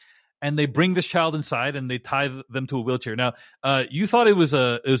 and they bring this child inside and they tie them to a wheelchair. Now, you thought it was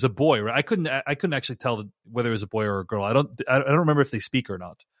a boy, right? I couldn't actually tell whether it was a boy or a girl. I don't remember if they speak or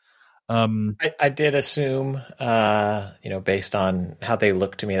not. I did assume, based on how they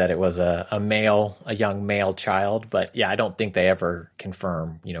looked to me, that it was a young male child. But yeah, I don't think they ever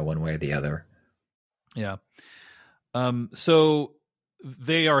confirm, one way or the other. Yeah. So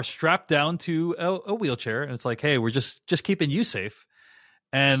they are strapped down to a wheelchair, and it's like, hey, we're just keeping you safe.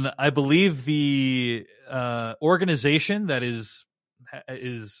 And I believe the organization that is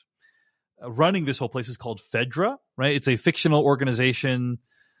running this whole place is called Fedra, right? It's a fictional organization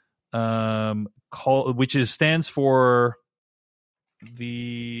which stands for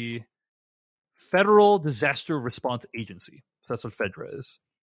the Federal Disaster Response Agency. So that's what Fedra is.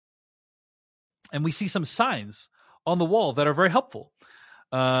 And we see some signs on the wall that are very helpful.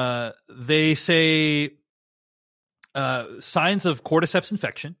 They say signs of cordyceps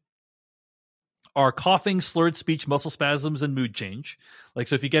infection are coughing, slurred speech, muscle spasms, and mood change. Like,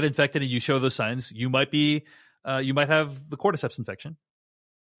 so if you get infected and you show those signs, you might have the cordyceps infection.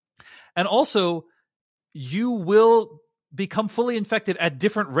 And also, you will become fully infected at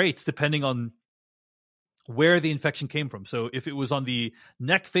different rates depending on where the infection came from. So if it was on the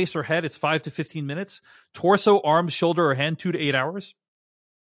neck, face, or head, it's 5 to 15 minutes. Torso, arms, shoulder, or hand, 2 to 8 hours.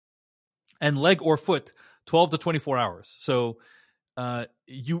 And leg or foot, 12 to 24 hours. So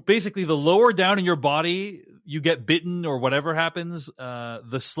you basically, the lower down in your body you get bitten or whatever happens,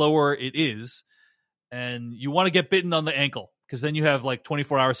 the slower it is. And you want to get bitten on the ankle, because then you have like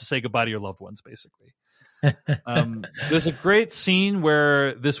 24 hours to say goodbye to your loved ones, basically. There's a great scene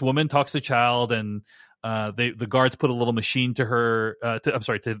where this woman talks to the child, and the guards put a little machine to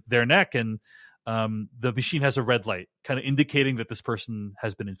their neck, and the machine has a red light, kind of indicating that this person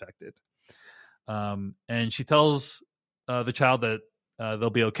has been infected. And she tells the child that they'll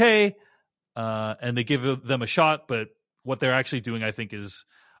be okay, and they give them a shot, but what they're actually doing, I think, is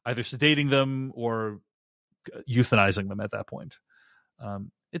either sedating them or euthanizing them at that point.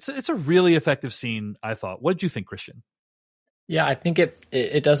 It's a really effective scene, I thought. What did you think, Christian? Yeah, I think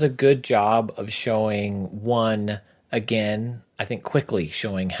it does a good job of showing, quickly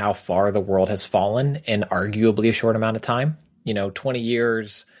showing how far the world has fallen in arguably a short amount of time. 20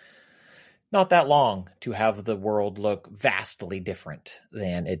 years, not that long to have the world look vastly different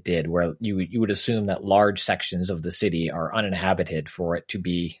than it did, where you would assume that large sections of the city are uninhabited for it to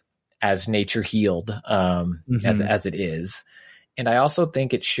be as nature healed as it is. And I also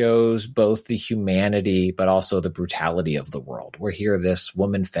think it shows both the humanity, but also the brutality of the world. Where here, this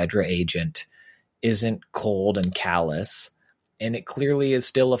woman Fedra agent isn't cold and callous, and it clearly is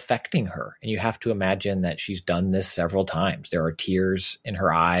still affecting her. And you have to imagine that she's done this several times. There are tears in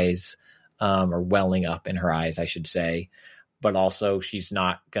her eyes, or welling up in her eyes, I should say. But also, she's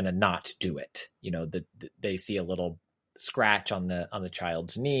not going to not do it. They see a little scratch on the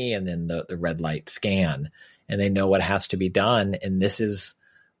child's knee, and then the red light scan, and they know what has to be done. And this is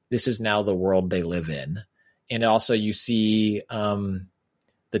now the world they live in. And also, you see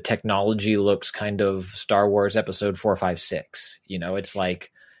the technology looks kind of Star Wars Episode 4, 5, 6. it's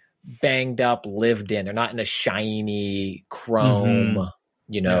like banged up, lived in. They're not in a shiny chrome,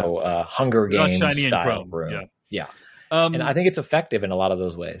 Hunger Games style room. Yeah. And I think it's effective in a lot of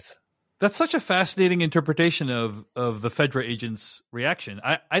those ways. That's such a fascinating interpretation of the Fedra agent's reaction.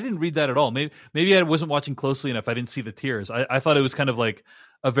 I didn't read that at all. Maybe I wasn't watching closely enough. I didn't see the tears. I thought it was kind of like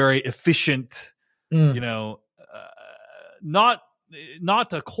a very efficient, not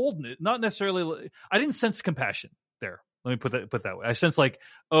a coldness, not necessarily. I didn't sense compassion there. Let me put that way. I sense like,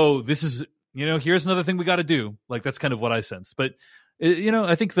 oh, this is, here's another thing we got to do. Like, that's kind of what I sensed. But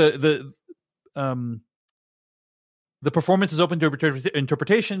I think the performance is open to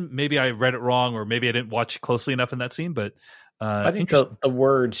interpretation. Maybe I read it wrong, or maybe I didn't watch closely enough in that scene. But I think the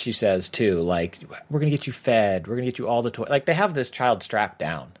words she says too, like, we're going to get you fed, we're going to get you all the toys. Like, they have this child strapped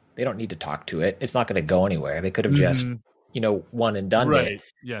down. They don't need to talk to it. It's not going to go anywhere. They could have just, one and done right. it.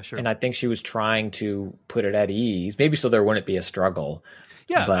 Yeah, sure. And I think she was trying to put it at ease, maybe so there wouldn't be a struggle.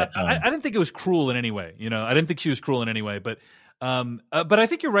 Yeah, but I didn't think it was cruel in any way. I didn't think she was cruel in any way. But I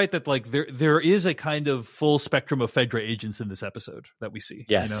think you're right that like there is a kind of full spectrum of Fedra agents in this episode that we see.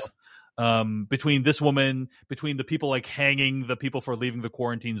 Yes. Between this woman, between the people like hanging the people for leaving the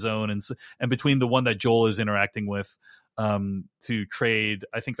quarantine zone, and between the one that Joel is interacting with to trade.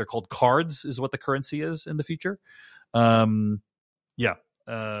 I think they're called cards, is what the currency is in the future. Nice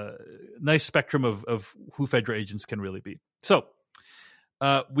spectrum of who Fedra agents can really be. So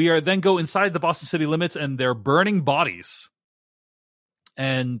we are then go inside the Boston City limits, and they're burning bodies.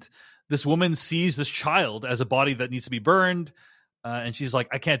 And this woman sees this child as a body that needs to be burned. And she's like,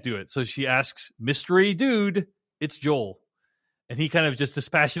 I can't do it. So she asks, mystery dude, it's Joel. And he kind of just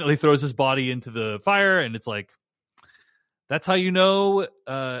dispassionately throws his body into the fire. And it's like, That's how you know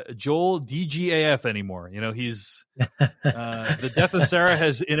Joel DGAF anymore. You know, he's the death of Sarah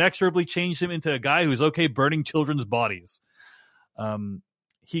has inexorably changed him into a guy who's okay burning children's bodies.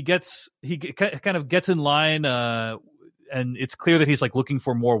 He kind of gets in line, and it's clear that he's like looking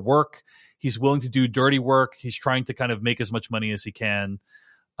for more work. He's willing to do dirty work. He's trying to kind of make as much money as he can.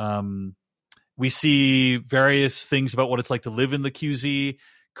 We see various things about what it's like to live in the QZ.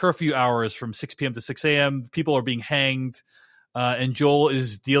 Curfew hours from 6 p.m. to 6 a.m. People are being hanged, and Joel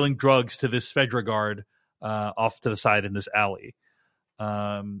is dealing drugs to this Fedra guard off to the side in this alley.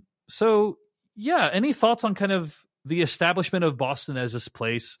 So, yeah, any thoughts on kind of the establishment of Boston as this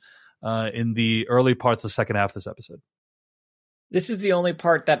place in the early parts of the second half of this episode? This is the only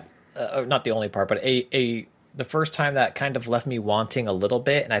part that, not the only part, but the first time that kind of left me wanting a little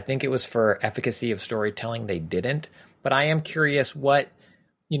bit, and I think it was for efficacy of storytelling they didn't. But I am curious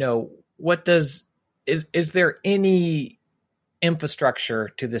is there any infrastructure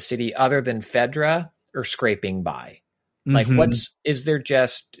to the city other than Fedra or scraping by? Like, is there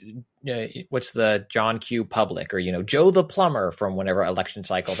just, what's the John Q. Public or, Joe the plumber from whenever election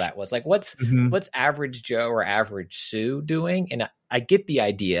cycle that was? Like, what's average Joe or average Sue doing? And I get the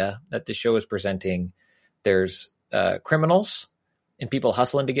idea that the show is presenting there's criminals and people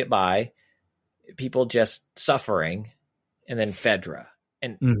hustling to get by, people just suffering, and then Fedra.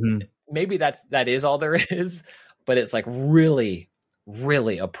 And maybe that is all there is, but it's like really,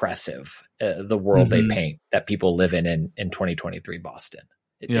 really oppressive, the world they paint that people live in 2023 Boston.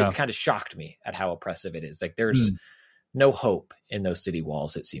 It kind of shocked me at how oppressive it is. Like there's no hope in those city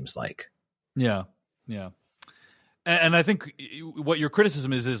walls, it seems like. Yeah. Yeah. And I think what your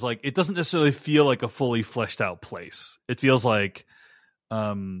criticism is like, it doesn't necessarily feel like a fully fleshed out place. It feels like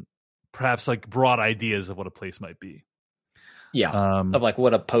perhaps like broad ideas of what a place might be. Yeah. Of like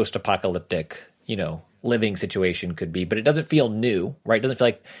what a post-apocalyptic, living situation could be, but it doesn't feel new, right? It doesn't feel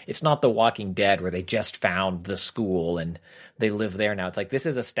like it's not The Walking Dead where they just found the school and they live there now. It's like this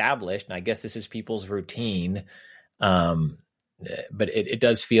is established, and I guess this is people's routine. But it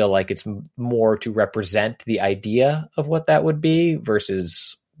does feel like it's more to represent the idea of what that would be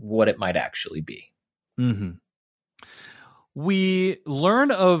versus what it might actually be. Mm-hmm. We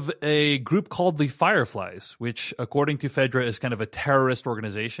learn of a group called the Fireflies, which, according to Fedra, is kind of a terrorist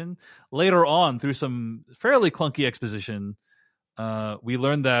organization. Later on, through some fairly clunky exposition, we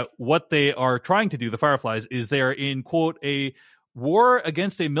learn that what they are trying to do, the Fireflies, is they are in, quote, a war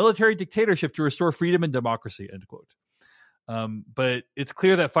against a military dictatorship to restore freedom and democracy, end quote. But it's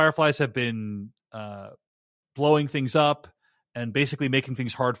clear that Fireflies have been blowing things up and basically making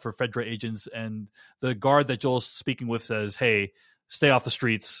things hard for Fedra agents. And the guard that Joel's speaking with says, hey, stay off the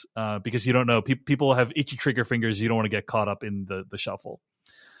streets because you don't know. People have itchy trigger fingers. You don't want to get caught up in the shuffle.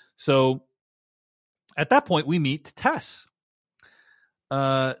 So at that point, we meet Tess.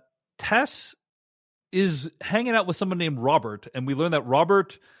 Tess is hanging out with someone named Robert, and we learn that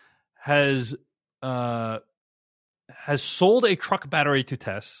Robert has sold a truck battery to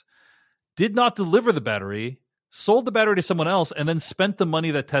Tess, did not deliver the battery, sold the battery to someone else, and then spent the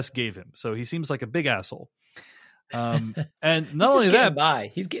money that Tess gave him. So he seems like a big asshole. And not only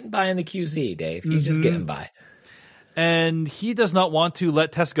that, he's getting by in the QZ, Dave. He's just getting by. And he does not want to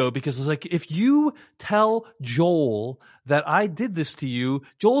let Tess go because it's like, if you tell Joel that I did this to you,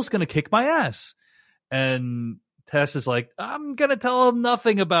 Joel's going to kick my ass. And Tess is like, I'm going to tell him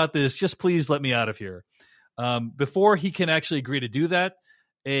nothing about this. Just please let me out of here. Before he can actually agree to do that,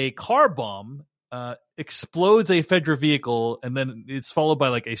 a car bomb explodes a Fedra vehicle, and then it's followed by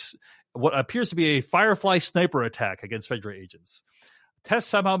like what appears to be a Firefly sniper attack against Fedra agents. Tess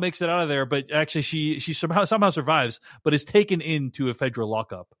somehow makes it out of there, but actually she somehow survives, but is taken into a Fedra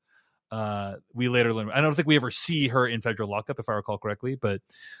lockup. We later learn. I don't think we ever see her in Fedra lockup, if I recall correctly, but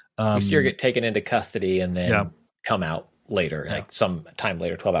we see her get taken into custody and then come out later, like some time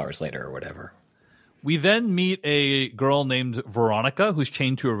later, 12 hours later or whatever. We then meet a girl named Veronica who's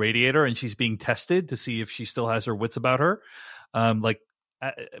chained to a radiator, and she's being tested to see if she still has her wits about her.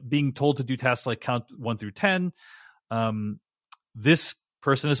 Being told to do tasks like count 1 through 10. This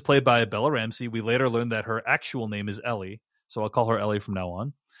person is played by Bella Ramsey. We later learned that her actual name is Ellie, so I'll call her Ellie from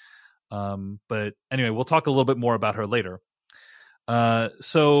now on. But anyway, we'll talk a little bit more about her later.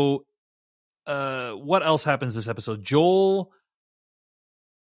 So what else happens this episode? Joel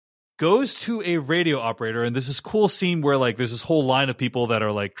goes to a radio operator, and there's this cool scene where like there's this whole line of people that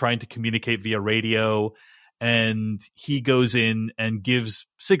are like trying to communicate via radio, and he goes in and gives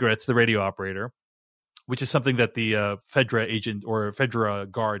cigarettes to the radio operator, which is something that the Fedra agent or Fedra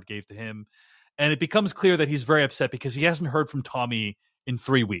guard gave to him. And it becomes clear that he's very upset because he hasn't heard from Tommy in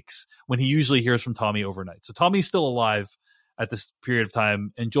 3 weeks when he usually hears from Tommy overnight. So Tommy's still alive, at this period of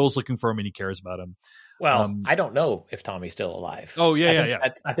time, and Joel's looking for him and he cares about him. Well, I don't know if Tommy's still alive. Oh, yeah.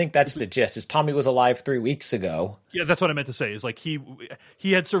 I think that's the gist. Is Tommy was alive 3 weeks ago. Yeah, that's what I meant to say. Is like he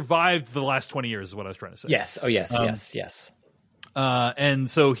had survived the last 20 years. Is what I was trying to say. Yes. Oh, yes. Yes. And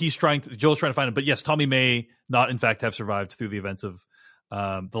so Joel's trying to find him. But yes, Tommy may not, in fact, have survived through the events of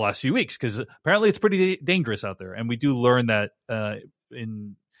the last few weeks, because apparently it's pretty dangerous out there, and we do learn that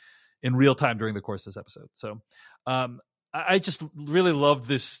in real time during the course of this episode. So I just really loved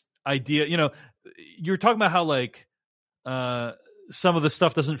this idea. You know, you're talking about how like some of the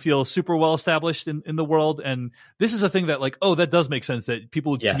stuff doesn't feel super well established in the world, and this is a thing that like, oh, that does make sense, that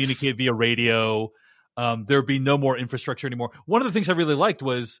people would communicate via radio. There'd be no more infrastructure anymore. One of the things I really liked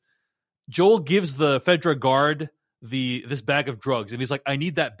was Joel gives the Fedra guard this bag of drugs, and he's like, I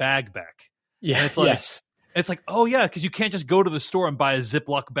need that bag back. Yeah. And it's like, it's like, oh yeah, because you can't just go to the store and buy a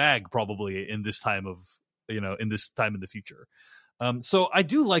Ziploc bag probably in this time of, in this time in the future. So I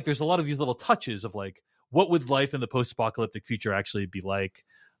do like, there's a lot of these little touches of like, what would life in the post-apocalyptic future actually be like?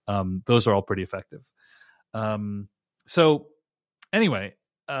 Those are all pretty effective. So anyway,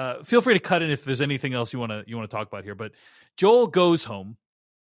 feel free to cut in if there's anything else you want to talk about here. But Joel goes home,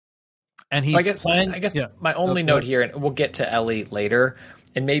 and he. I guess my only note here, and we'll get to Ellie later,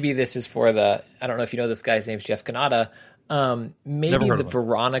 and maybe this is for I don't know if you know this guy's name's Jeff Kanata. Maybe the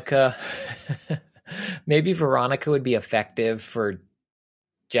Veronica. Maybe Veronica would be effective for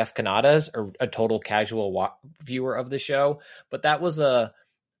Jeff Kanata's or a total casual viewer of the show, but that was a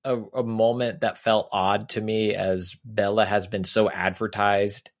moment that felt odd to me, as Bella has been so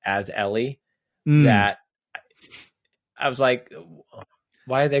advertised as Ellie that I was like,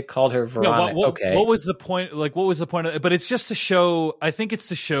 why they called her Veronica? Okay. What was the point? Like, what was the point of it? But it's just to show, I think it's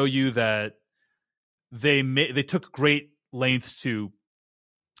to show you that they took great lengths to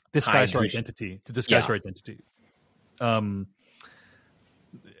disguise her identity,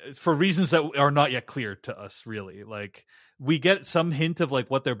 for reasons that are not yet clear to us, really. Like, we get some hint of like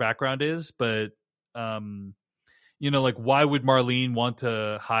what their background is, but like, why would Marlene want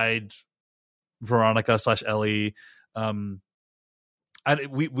to hide Veronica / Ellie?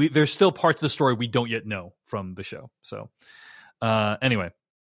 There's still parts of the story we don't yet know from the show. So anyway,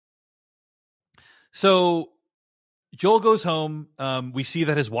 so Joel goes home. We see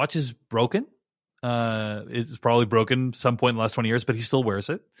that his watch is broken. It's probably broken some point in the last 20 years, but he still wears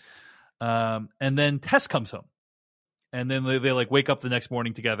it. And then Tess comes home, and then they like wake up the next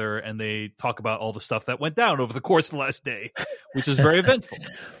morning together, and they talk about all the stuff that went down over the course of the last day, which is very eventful.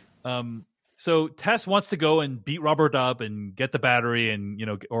 So Tess wants to go and beat Robert up and get the battery, and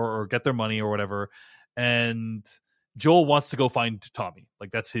or get their money or whatever. And Joel wants to go find Tommy.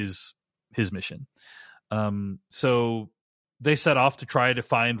 Like, that's his mission. So they set off to try to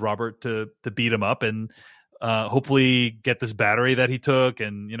find Robert to beat him up and hopefully get this battery that he took,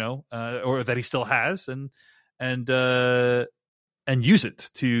 and or that he still has, and use it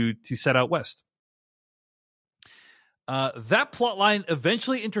to set out west. That plot line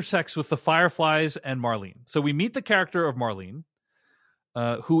eventually intersects with the Fireflies and Marlene. So we meet the character of Marlene,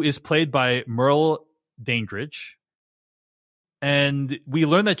 who is played by Merle Dandridge, and we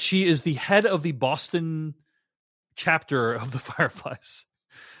learn that she is the head of the Boston chapter of the Fireflies,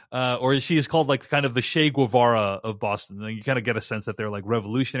 or she is called like kind of the Che Guevara of Boston. And you kind of get a sense that they're like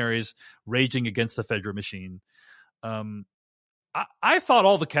revolutionaries raging against the Fedra machine. I thought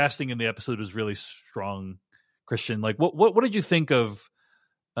all the casting in the episode was really strong. Christian, like what did you think of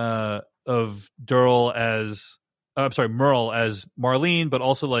Merle as Marlene, but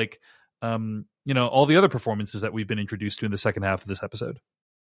also like all the other performances that we've been introduced to in the second half of this episode?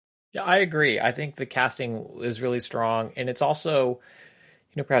 Yeah, I agree. I think the casting is really strong, and it's also,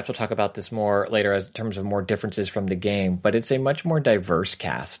 perhaps we'll talk about this more later as in terms of more differences from the game, but it's a much more diverse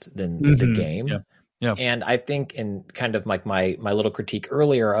cast than the game. Yeah. And I think, in kind of like my little critique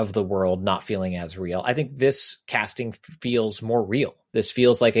earlier of the world not feeling as real, I think this casting feels more real. This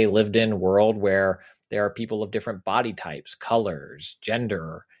feels like a lived-in world where there are people of different body types, colors,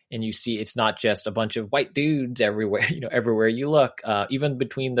 gender, and you see it's not just a bunch of white dudes everywhere. Everywhere you look, even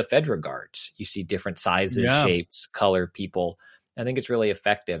between the Fedra guards, you see different sizes, shapes, color, people. I think it's really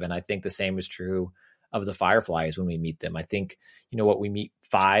effective, and I think the same is true of the Fireflies when we meet them. I think, we meet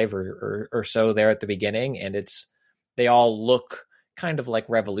 5 or so there at the beginning, and they all look kind of like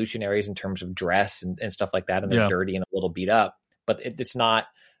revolutionaries in terms of dress and stuff like that, and they're dirty and a little beat up, but it's not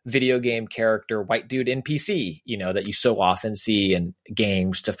video game character white dude NPC, that you so often see in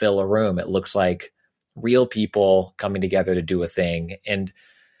games to fill a room. It looks like real people coming together to do a thing. And,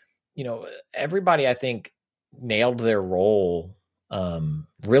 everybody, I think, nailed their role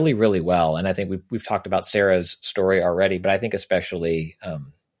really, really well. And I think we've talked about Sarah's story already, but I think especially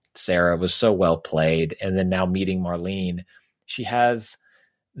Sarah was so well played. And then now meeting Marlene, she has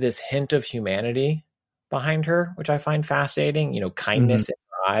this hint of humanity behind her, which I find fascinating, kindness in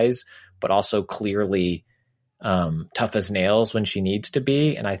her eyes, but also clearly tough as nails when she needs to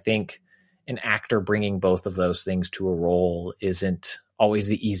be. And I think an actor bringing both of those things to a role isn't always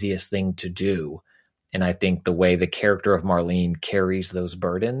the easiest thing to do. And I think the way the character of Marlene carries those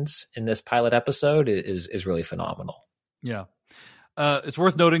burdens in this pilot episode is really phenomenal. Yeah. It's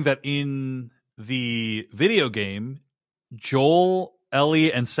worth noting that in the video game, Joel,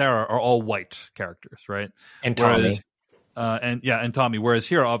 Ellie, and Sarah are all white characters, right? And Tommy. And Tommy. Whereas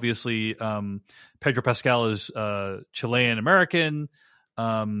here, obviously, Pedro Pascal is Chilean American,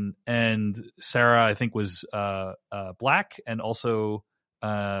 and Sarah, I think, was black, and also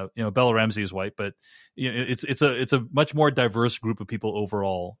Bella Ramsey is white. But it's a much more diverse group of people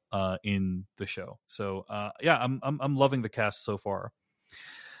overall in the show. So I'm loving the cast so far.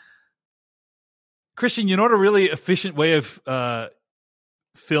 Christian, you know what a really efficient way of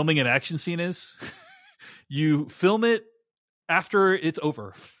filming an action scene is? You film it after it's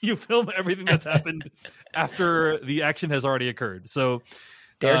over. You film everything that's happened after the action has already occurred. So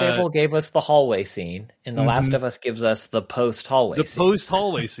Daredevil gave us the hallway scene, and The Last of Us gives us the post-hallway scene. The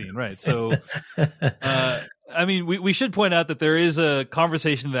post-hallway scene, right. So, I mean, we should point out that there is a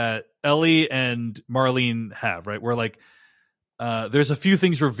conversation that Ellie and Marlene have, right? Where, like, there's a few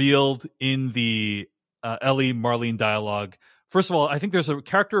things revealed in the Ellie-Marlene dialogue. First of all, I think there's a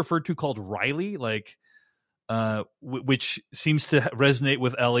character referred to called Riley, like, which seems to resonate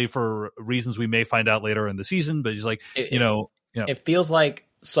with Ellie for reasons we may find out later in the season. But he's like, it feels like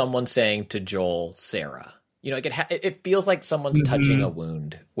someone saying to Joel, Sarah. It feels like someone's touching a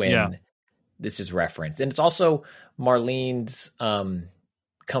wound when this is referenced. And it's also Marlene's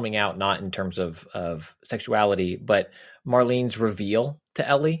coming out, not in terms of sexuality, but Marlene's reveal to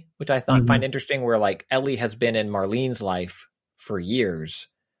Ellie, which I find interesting, where like Ellie has been in Marlene's life for years,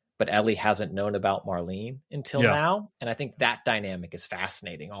 but Ellie hasn't known about Marlene until now. And I think that dynamic is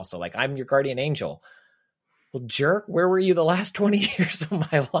fascinating also. Like, I'm your guardian angel. Well, jerk, where were you the last 20 years of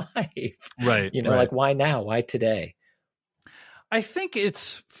my life? Right. Like, why now? Why today? I think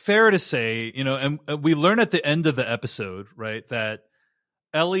it's fair to say, and we learn at the end of the episode, right, that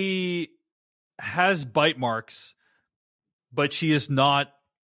Ellie has bite marks, but she does not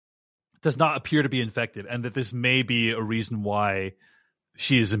appear to be infected, and that this may be a reason why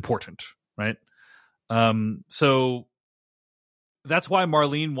she is important, right? So that's why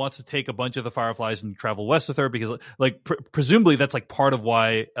Marlene wants to take a bunch of the Fireflies and travel west with her, because, like, presumably that's like part of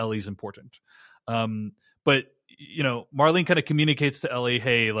why Ellie's important. But Marlene kind of communicates to Ellie,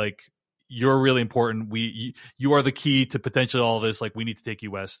 "Hey, like, you're really important. You are the key to potentially all this. Like, we need to take you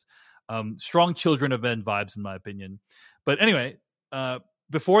west." Strong children of men vibes, in my opinion. But anyway,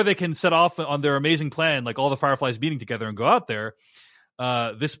 before they can set off on their amazing plan, like all the Fireflies meeting together and go out there,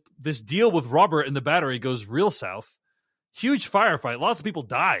 this deal with Robert and the Battery goes real south. Huge firefight. Lots of people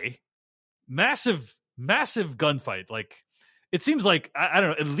die. Massive gunfight. Like, it seems like, I don't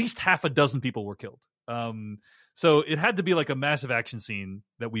know, at least half a dozen people were killed. So it had to be like a massive action scene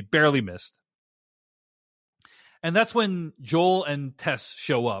that we barely missed. And that's when Joel and Tess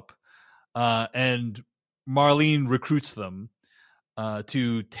show up, and Marlene recruits them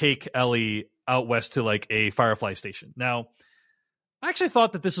to take Ellie out west to like a Firefly station. Now, I actually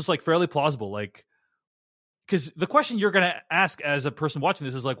thought that this was like fairly plausible, like, because the question you're going to ask as a person watching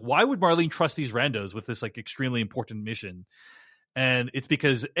this is like, why would Marlene trust these randos with this like extremely important mission? And it's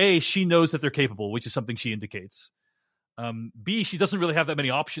because A, she knows that they're capable, which is something she indicates. B, she doesn't really have that many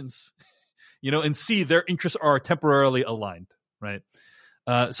options, and C, their interests are temporarily aligned, right?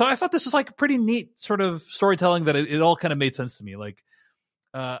 So I thought this was like a pretty neat sort of storytelling that it all kind of made sense to me. Like,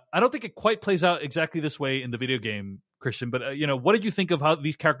 I don't think it quite plays out exactly this way in the video game, Christian, but what did you think of how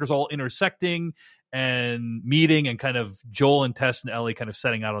these characters all intersecting and meeting, and kind of Joel and Tess and Ellie kind of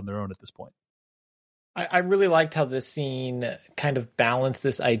setting out on their own at this point? I really liked how this scene kind of balanced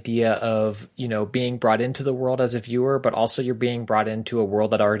this idea of, being brought into the world as a viewer, but also you're being brought into a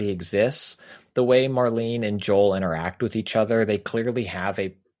world that already exists. The way Marlene and Joel interact with each other, they clearly have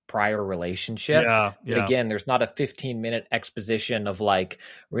a prior relationship. Yeah. But again, there's not a 15-minute exposition of like,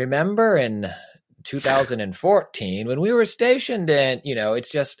 remember in 2014 when we were stationed in, it's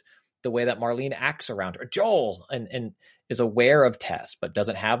just the way that Marlene acts around her. Joel and is aware of Tess, but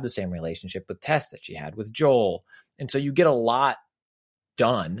doesn't have the same relationship with Tess that she had with Joel. And so you get a lot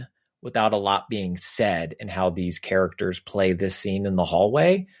done without a lot being said in how these characters play this scene in the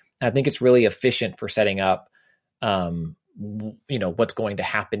hallway. And I think it's really efficient for setting up what's going to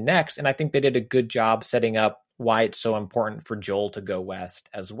happen next. And I think they did a good job setting up why it's so important for Joel to go west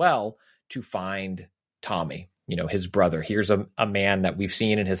as well, to find Tommy, his brother. Here's a man that we've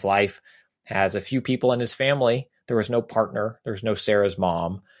seen in his life, has a few people in his family. There was no partner. There was no Sarah's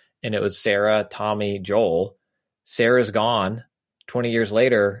mom. And it was Sarah, Tommy, Joel. Sarah's gone. 20 years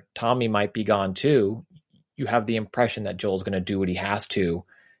later, Tommy might be gone too. You have the impression that Joel's going to do what he has to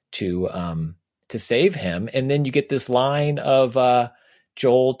save him. And then you get this line of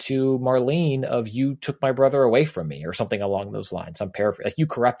Joel to Marlene of, you took my brother away from me, or something along those lines. I'm paraphrasing. Like, you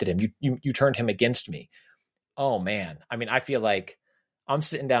corrupted him. You turned him against me. Oh man. I mean, I feel like I'm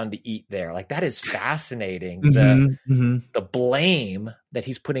sitting down to eat there. Like, that is fascinating. The blame that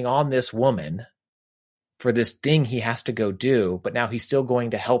he's putting on this woman for this thing he has to go do, but now he's still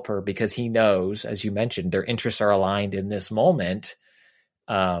going to help her because he knows, as you mentioned, their interests are aligned in this moment.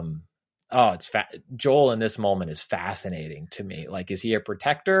 Joel in this moment is fascinating to me. Like, is he a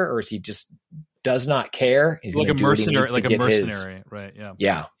protector, or is he just does not care? He's like a mercenary, right?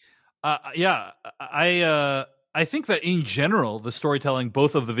 Yeah. I think that in general, the storytelling,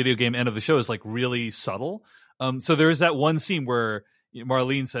 both of the video game and of the show, is like really subtle. So there is that one scene where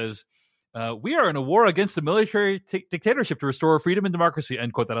Marlene says, "We are in a war against a military dictatorship to restore freedom and democracy."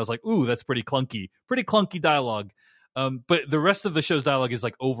 End quote. That I was like, "Ooh, that's pretty clunky dialogue." But the rest of the show's dialogue is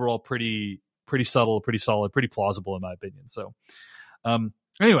like overall pretty subtle, pretty solid, pretty plausible in my opinion. So,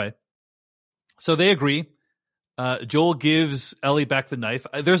 anyway, so they agree. Joel gives Ellie back the knife.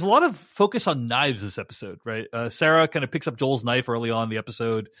 There's a lot of focus on knives this episode, right? Sarah kind of picks up Joel's knife early on in the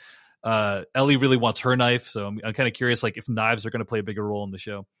episode. Ellie really wants her knife, so I'm kind of curious, like, if knives are going to play a bigger role in the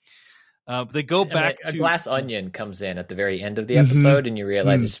show. They go back a glass onion comes in at the very end of the episode, and you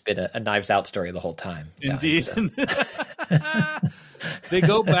realize it's been a Knives Out story the whole time. Indeed. They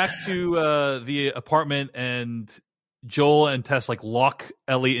go back to the apartment, and Joel and Tess like lock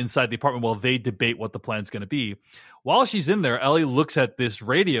Ellie inside the apartment while they debate what the plan's going to be. While she's in there, Ellie looks at this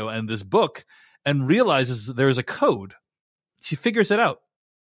radio and this book and realizes there's a code. She figures it out.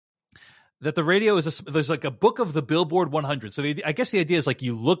 That the radio is there's like a book of the Billboard 100. So I guess the idea is like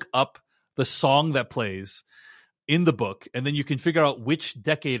you look up the song that plays in the book, and then you can figure out which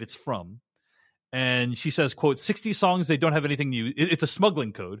decade it's from. And she says, quote, 60 songs, they don't have anything new. It's a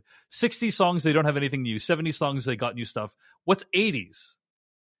smuggling code. 60 songs, they don't have anything new. 70 songs, they got new stuff. What's 80s?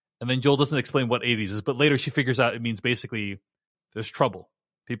 And then Joel doesn't explain what 80s is, but later she figures out it means basically there's trouble.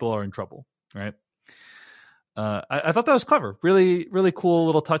 People are in trouble, right? I thought that was clever. Really, really cool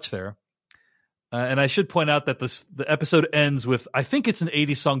little touch there. And I should point out that the episode ends with, I think it's an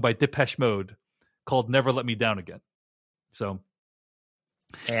 80s song by Depeche Mode called Never Let Me Down Again. So.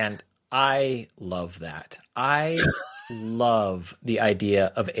 And I love that. I love the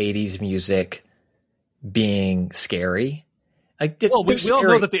idea of 80s music being scary. Like, we all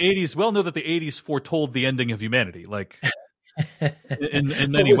know that the 80s foretold the ending of humanity, like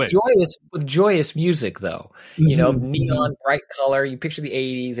in many ways. With joyous music, though, neon, bright color. You picture the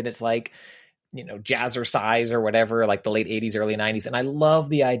 80s, and it's like, jazzercise or whatever, like the late 80s, early 90s. And I love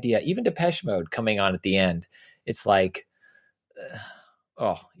the idea, even Depeche Mode coming on at the end. It's like,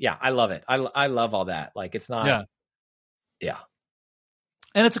 I love it. I love all that. Like, it's not. Yeah.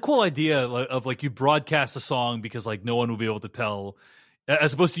 And it's a cool idea of like you broadcast a song because like no one will be able to tell,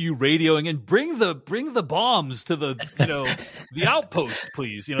 as opposed to you radioing and bring the bombs to the the outpost,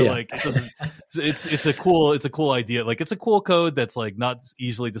 please. Like it doesn't. It's a cool idea. Like, it's a cool code that's like not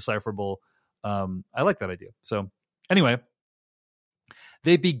easily decipherable. I like that idea. So anyway,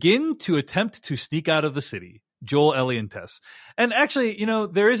 they begin to attempt to sneak out of the city. Joel, Ellie, and Tess. And actually,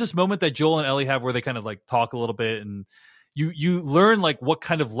 there is this moment that Joel and Ellie have where they kind of like talk a little bit, and you learn like what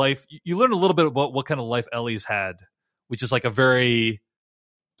kind of life, you learn a little bit about what kind of life Ellie's had, which is like a very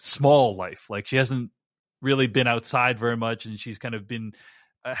small life. Like, she hasn't really been outside very much, and she's kind of been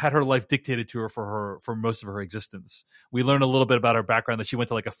had her life dictated to her for most of her existence. We learn a little bit about her background, that she went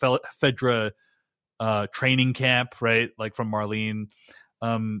to like a Fedra training camp, right? Like, from Marlene.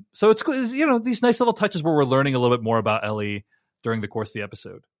 So it's these nice little touches where we're learning a little bit more about Ellie during the course of the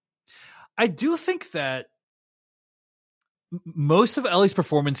episode. I do think that most of Ellie's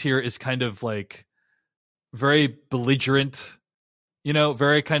performance here is kind of like very belligerent,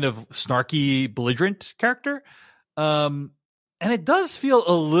 very kind of snarky, belligerent character. And it does feel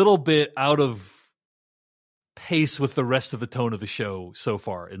a little bit out of pace with the rest of the tone of the show so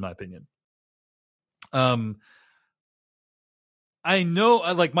far, in my opinion. I know,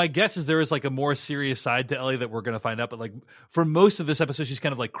 like, my guess is there is like a more serious side to Ellie that we're going to find out, but like for most of this episode, she's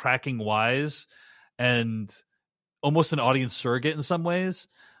kind of like cracking wise and almost an audience surrogate in some ways.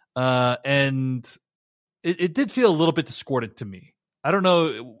 And it did feel a little bit discordant to me. I don't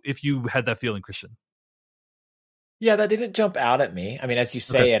know if you had that feeling, Christian. Yeah, that didn't jump out at me. I mean, as you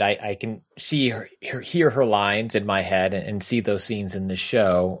say it, I can see her, hear her lines in my head and see those scenes in the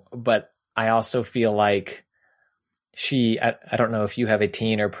show. But I also feel like I don't know if you have a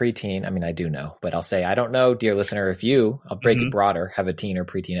teen or preteen. I mean, I do know, but I'll say, I don't know, dear listener, if I'll break it broader, have a teen or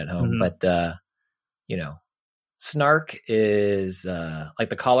preteen at home. But, Snark is like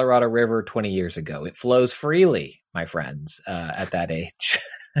the Colorado River 20 years ago. It flows freely, my friends, at that age.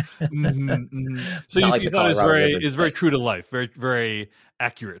 So you thought it was very true to life, very, very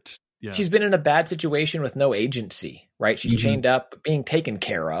accurate. Yeah. She's been in a bad situation with no agency, right? She's chained up, being taken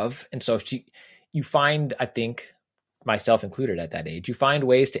care of. And so you find, I think, myself included at that age, you find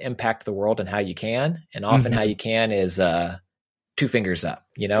ways to impact the world and how you can. And often how you can is 2 fingers up,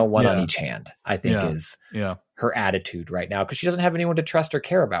 one on each hand, I think is her attitude right now, because she doesn't have anyone to trust or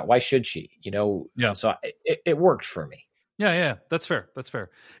care about. Why should she? So it worked for me. Yeah, that's fair.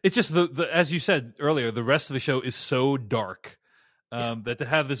 It's just the as you said earlier, the rest of the show is so dark that to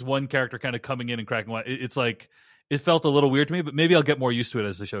have this one character kind of coming in and cracking one, it's like it felt a little weird to me. But maybe I'll get more used to it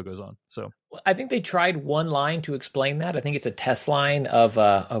as the show goes on. So I think they tried one line to explain that. I think it's a test line of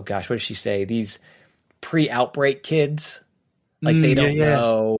what does she say? These pre-outbreak kids, like they don't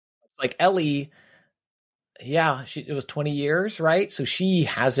know. Like Ellie, it was 20 years, right? So she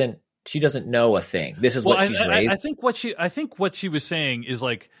doesn't know a thing. This is what she's raised. I think what she was saying is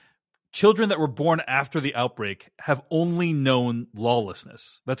like children that were born after the outbreak have only known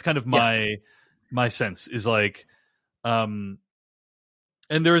lawlessness. That's kind of my sense is like, and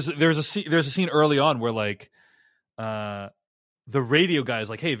there's a scene early on where like, the radio guy is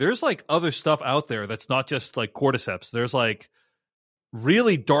like, hey, there's like other stuff out there that's not just like cordyceps. There's like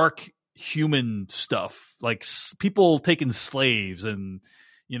really dark human stuff, like people taking slaves and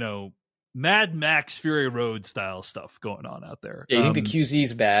Mad Max Fury Road style stuff going on out there. Yeah, you think the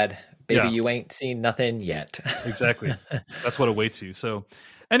QZ's bad, baby? You ain't seen nothing yet. Exactly, that's what awaits you. So,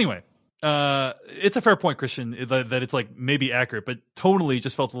 anyway, it's a fair point, Christian, that it's like maybe accurate, but tonally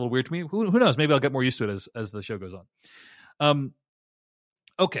just felt a little weird to me. Who knows? Maybe I'll get more used to it as the show goes on.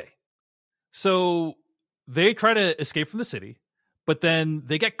 Okay, so they try to escape from the city. But then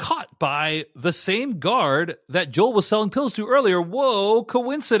they get caught by the same guard that Joel was selling pills to earlier. Whoa,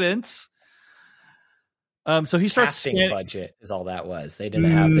 coincidence. So he starts budget is all that was. They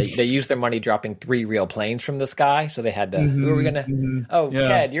didn't have they used their money dropping 3 real planes from the sky, so they had to who are we gonna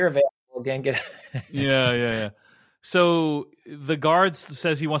Ted, you're available again. Get yeah. So the guard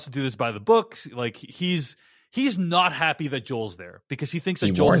says he wants to do this by the books. Like he's not happy that Joel's there because he thinks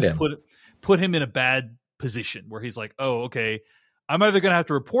that Joel has put him in a bad position where he's like, oh, okay, I'm either going to have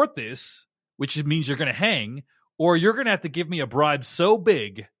to report this, which means you're going to hang, or you're going to have to give me a bribe so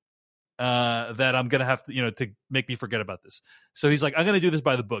big that I'm going to have to, to make me forget about this. So he's like, I'm going to do this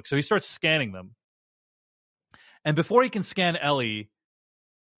by the book. So he starts scanning them. And before he can scan Ellie,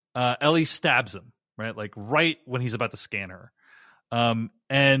 Ellie stabs him, right? Like right when he's about to scan her.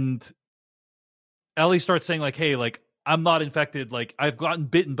 And Ellie starts saying like, hey, like, I'm not infected. Like I've gotten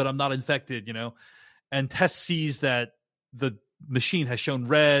bitten, but I'm not infected, And Tess sees that the machine has shown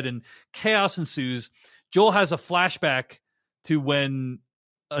red and chaos ensues. Joel has a flashback to when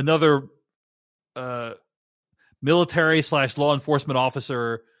another military / law enforcement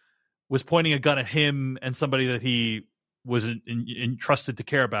officer was pointing a gun at him and somebody that he was entrusted to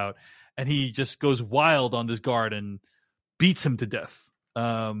care about. And he just goes wild on this guard and beats him to death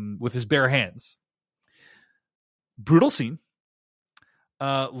with his bare hands. Brutal scene.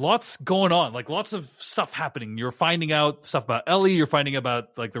 Lots going on, like lots of stuff happening. You're finding out stuff about Ellie. You're finding about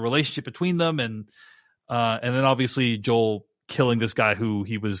like the relationship between them, and then obviously Joel killing this guy who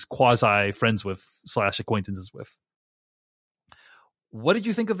he was quasi friends with / acquaintances with. What did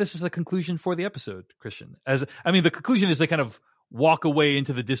you think of this as the conclusion for the episode, Christian? The conclusion is they kind of walk away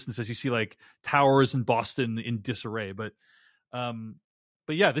into the distance as you see like towers in Boston in disarray. But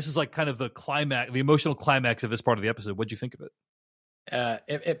yeah, this is like kind of the climax, the emotional climax of this part of the episode. What'd you think of it?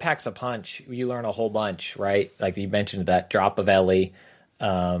 It packs a punch. You learn a whole bunch, right? Like you mentioned that drop of Ellie,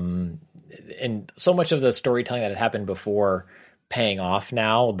 and so much of the storytelling that had happened before paying off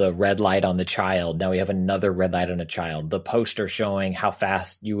now. The red light on the child. Now we have another red light on a child. The poster showing how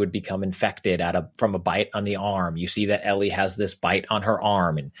fast you would become infected from a bite on the arm. You see that Ellie has this bite on her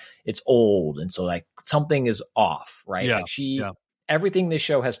arm and it's old. And so like something is off, right? Yeah, like everything this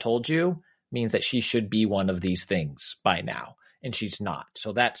show has told you means that she should be one of these things by now. And she's not.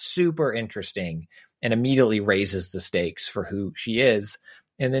 So that's super interesting and immediately raises the stakes for who she is.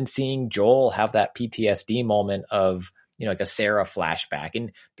 And then seeing Joel have that PTSD moment of, like a Sarah flashback.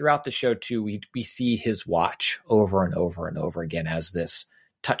 And throughout the show too, we see his watch over and over and over again as this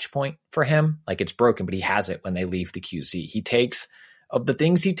touch point for him. Like it's broken, but he has it when they leave the QZ. He takes, of the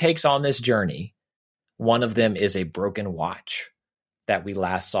things he takes on this journey, one of them is a broken watch that we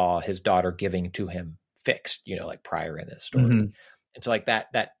last saw his daughter giving to him fixed, like prior in this story. Mm-hmm. And so like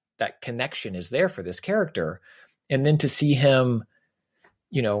that connection is there for this character. And then to see him,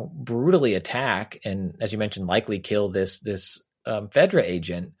 brutally attack and, as you mentioned, likely kill this Fedra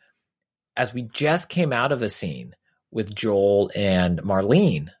agent, as we just came out of a scene with Joel and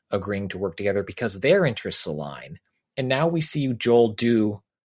Marlene agreeing to work together because their interests align. And now we see Joel do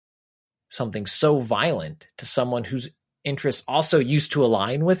something so violent to someone whose interests also used to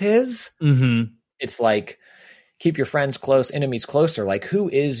align with his. Mm-hmm. It's like, keep your friends close, enemies closer. Like, who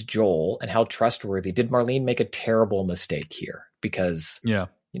is Joel and how trustworthy? Did Marlene make a terrible mistake here? Because,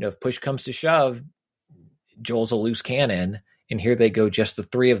 if push comes to shove, Joel's a loose cannon, and here they go, just the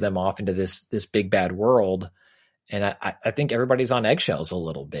three of them off into this big bad world. And I think everybody's on eggshells a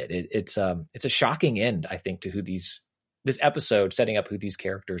little bit. It's a shocking end, I think, to this episode setting up who these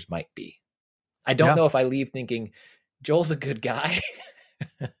characters might be. I don't know if I leave thinking Joel's a good guy.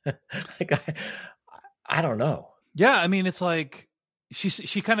 Like I don't know. Yeah, I mean, it's like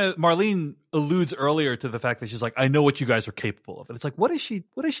she kind of, Marlene alludes earlier to the fact that she's like, I know what you guys are capable of. And it's like, what is she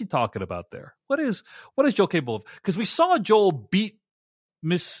talking about there? What is Joel capable of? Because we saw Joel beat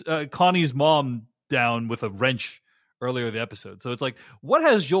Miss Connie's mom down with a wrench earlier in the episode. So it's like, what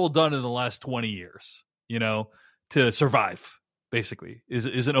has Joel done in the last 20 years, to survive, basically,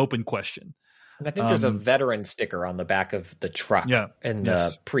 is an open question. And I think there's a veteran sticker on the back of the truck in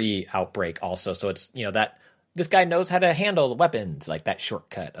the pre-outbreak also. So it's, that this guy knows how to handle weapons, like that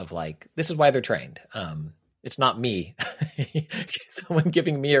shortcut of like, this is why they're trained. It's not me. Someone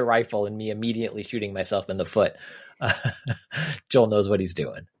giving me a rifle and me immediately shooting myself in the foot. Joel knows what he's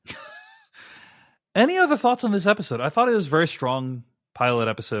doing. Any other thoughts on this episode? I thought it was a very strong pilot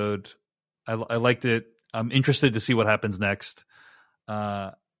episode. I liked it. I'm interested to see what happens next.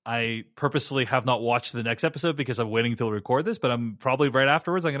 I purposefully have not watched the next episode because I'm waiting to record this, but I'm probably right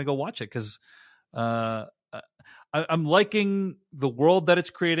afterwards I'm going to go watch it because I'm liking the world that it's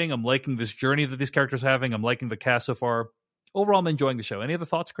creating. I'm liking this journey that these characters are having. I'm liking the cast so far. Overall, I'm enjoying the show. Any other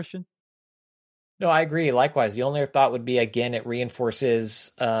thoughts, Christian? No, I agree. Likewise, the only thought would be, again, it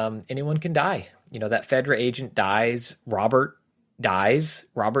reinforces anyone can die. That Fedra agent dies. Robert dies.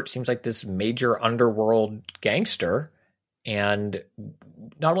 Robert seems like this major underworld gangster. And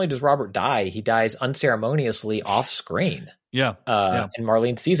not only does Robert die, he dies unceremoniously off screen. Yeah. And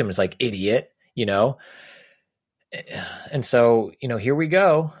Marlene sees him and is like, idiot, And so, here we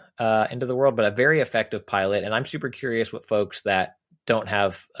go into the world, but a very effective pilot. And I'm super curious what folks that don't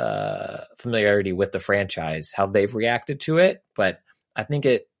have familiarity with the franchise, how they've reacted to it. But I think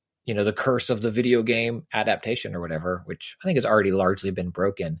it, the curse of the video game adaptation or whatever, which I think has already largely been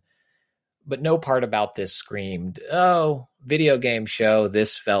broken. But no part about this screamed, oh, video game show.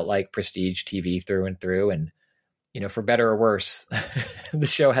 This felt like prestige TV through and through. And, for better or worse, the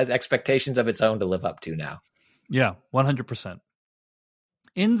show has expectations of its own to live up to now. Yeah, 100%.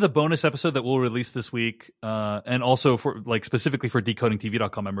 In the bonus episode that we'll release this week, and also for specifically for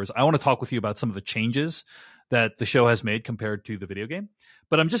decodingtv.com members, I want to talk with you about some of the changes that the show has made compared to the video game.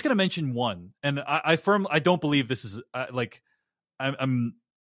 But I'm just going to mention one. And I don't believe this is I'm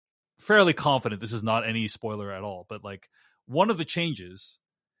fairly confident this is not any spoiler at all, but one of the changes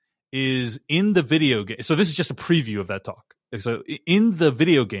is in the video game. So this is just a preview of that talk. So in the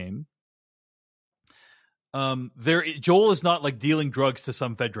video game, Joel is not dealing drugs to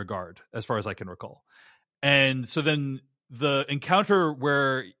some Fedra guard, as far as I can recall. And so then the encounter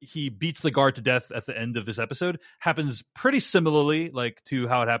where he beats the guard to death at the end of this episode happens pretty similarly to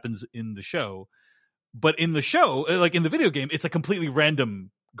how it happens in the show. But in the show, in the video game, it's a completely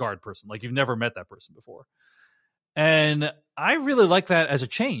random guard person. You've never met that person before. And I really like that as a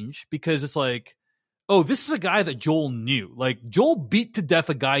change because it's oh, this is a guy that Joel knew. Joel beat to death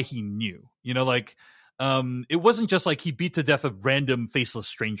a guy he knew, it wasn't just he beat to death a random faceless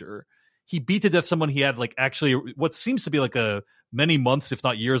stranger. He beat to death someone he had actually what seems to be a many months, if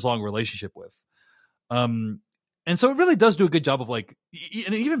not years long relationship with. And so it really does do a good job of an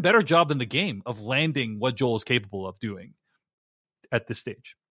even better job than the game of landing what Joel is capable of doing at this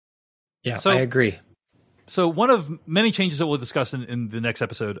stage. Yeah, so, I agree. So one of many changes that we'll discuss in the next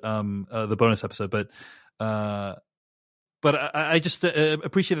episode, the bonus episode, but I just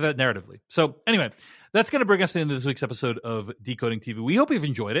appreciated that narratively. So anyway, that's going to bring us to the end of this week's episode of Decoding TV. We hope you've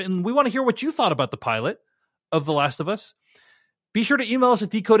enjoyed it, and we want to hear what you thought about the pilot of The Last of Us. Be sure to email us at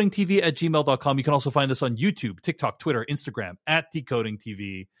decodingtv@gmail.com. You can also find us on YouTube, TikTok, Twitter, Instagram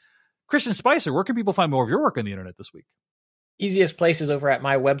 @decodingtv. Christian Spicer, where can people find more of your work on the internet this week? Easiest place is over at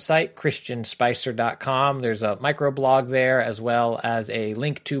my website, christianspicer.com. There's a microblog there, as well as a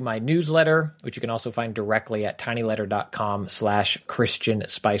link to my newsletter, which you can also find directly at tinyletter.com/Christian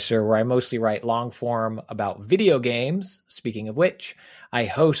Spicer, where I mostly write long form about video games. Speaking of which, I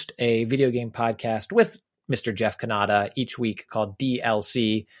host a video game podcast with Mr. Jeff Kanata each week called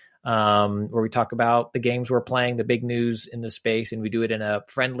DLC, where we talk about the games we're playing, the big news in the space, and we do it in a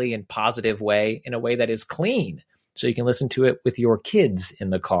friendly and positive way, in a way that is clean. So you can listen to it with your kids in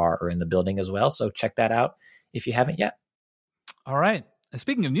the car or in the building as well. So check that out if you haven't yet. All right. And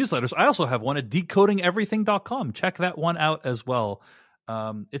speaking of newsletters, I also have one at decodingeverything.com. Check that one out as well.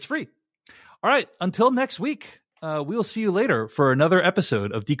 It's free. All right. Until next week, we'll see you later for another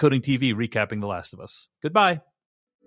episode of Decoding TV recapping The Last of Us. Goodbye.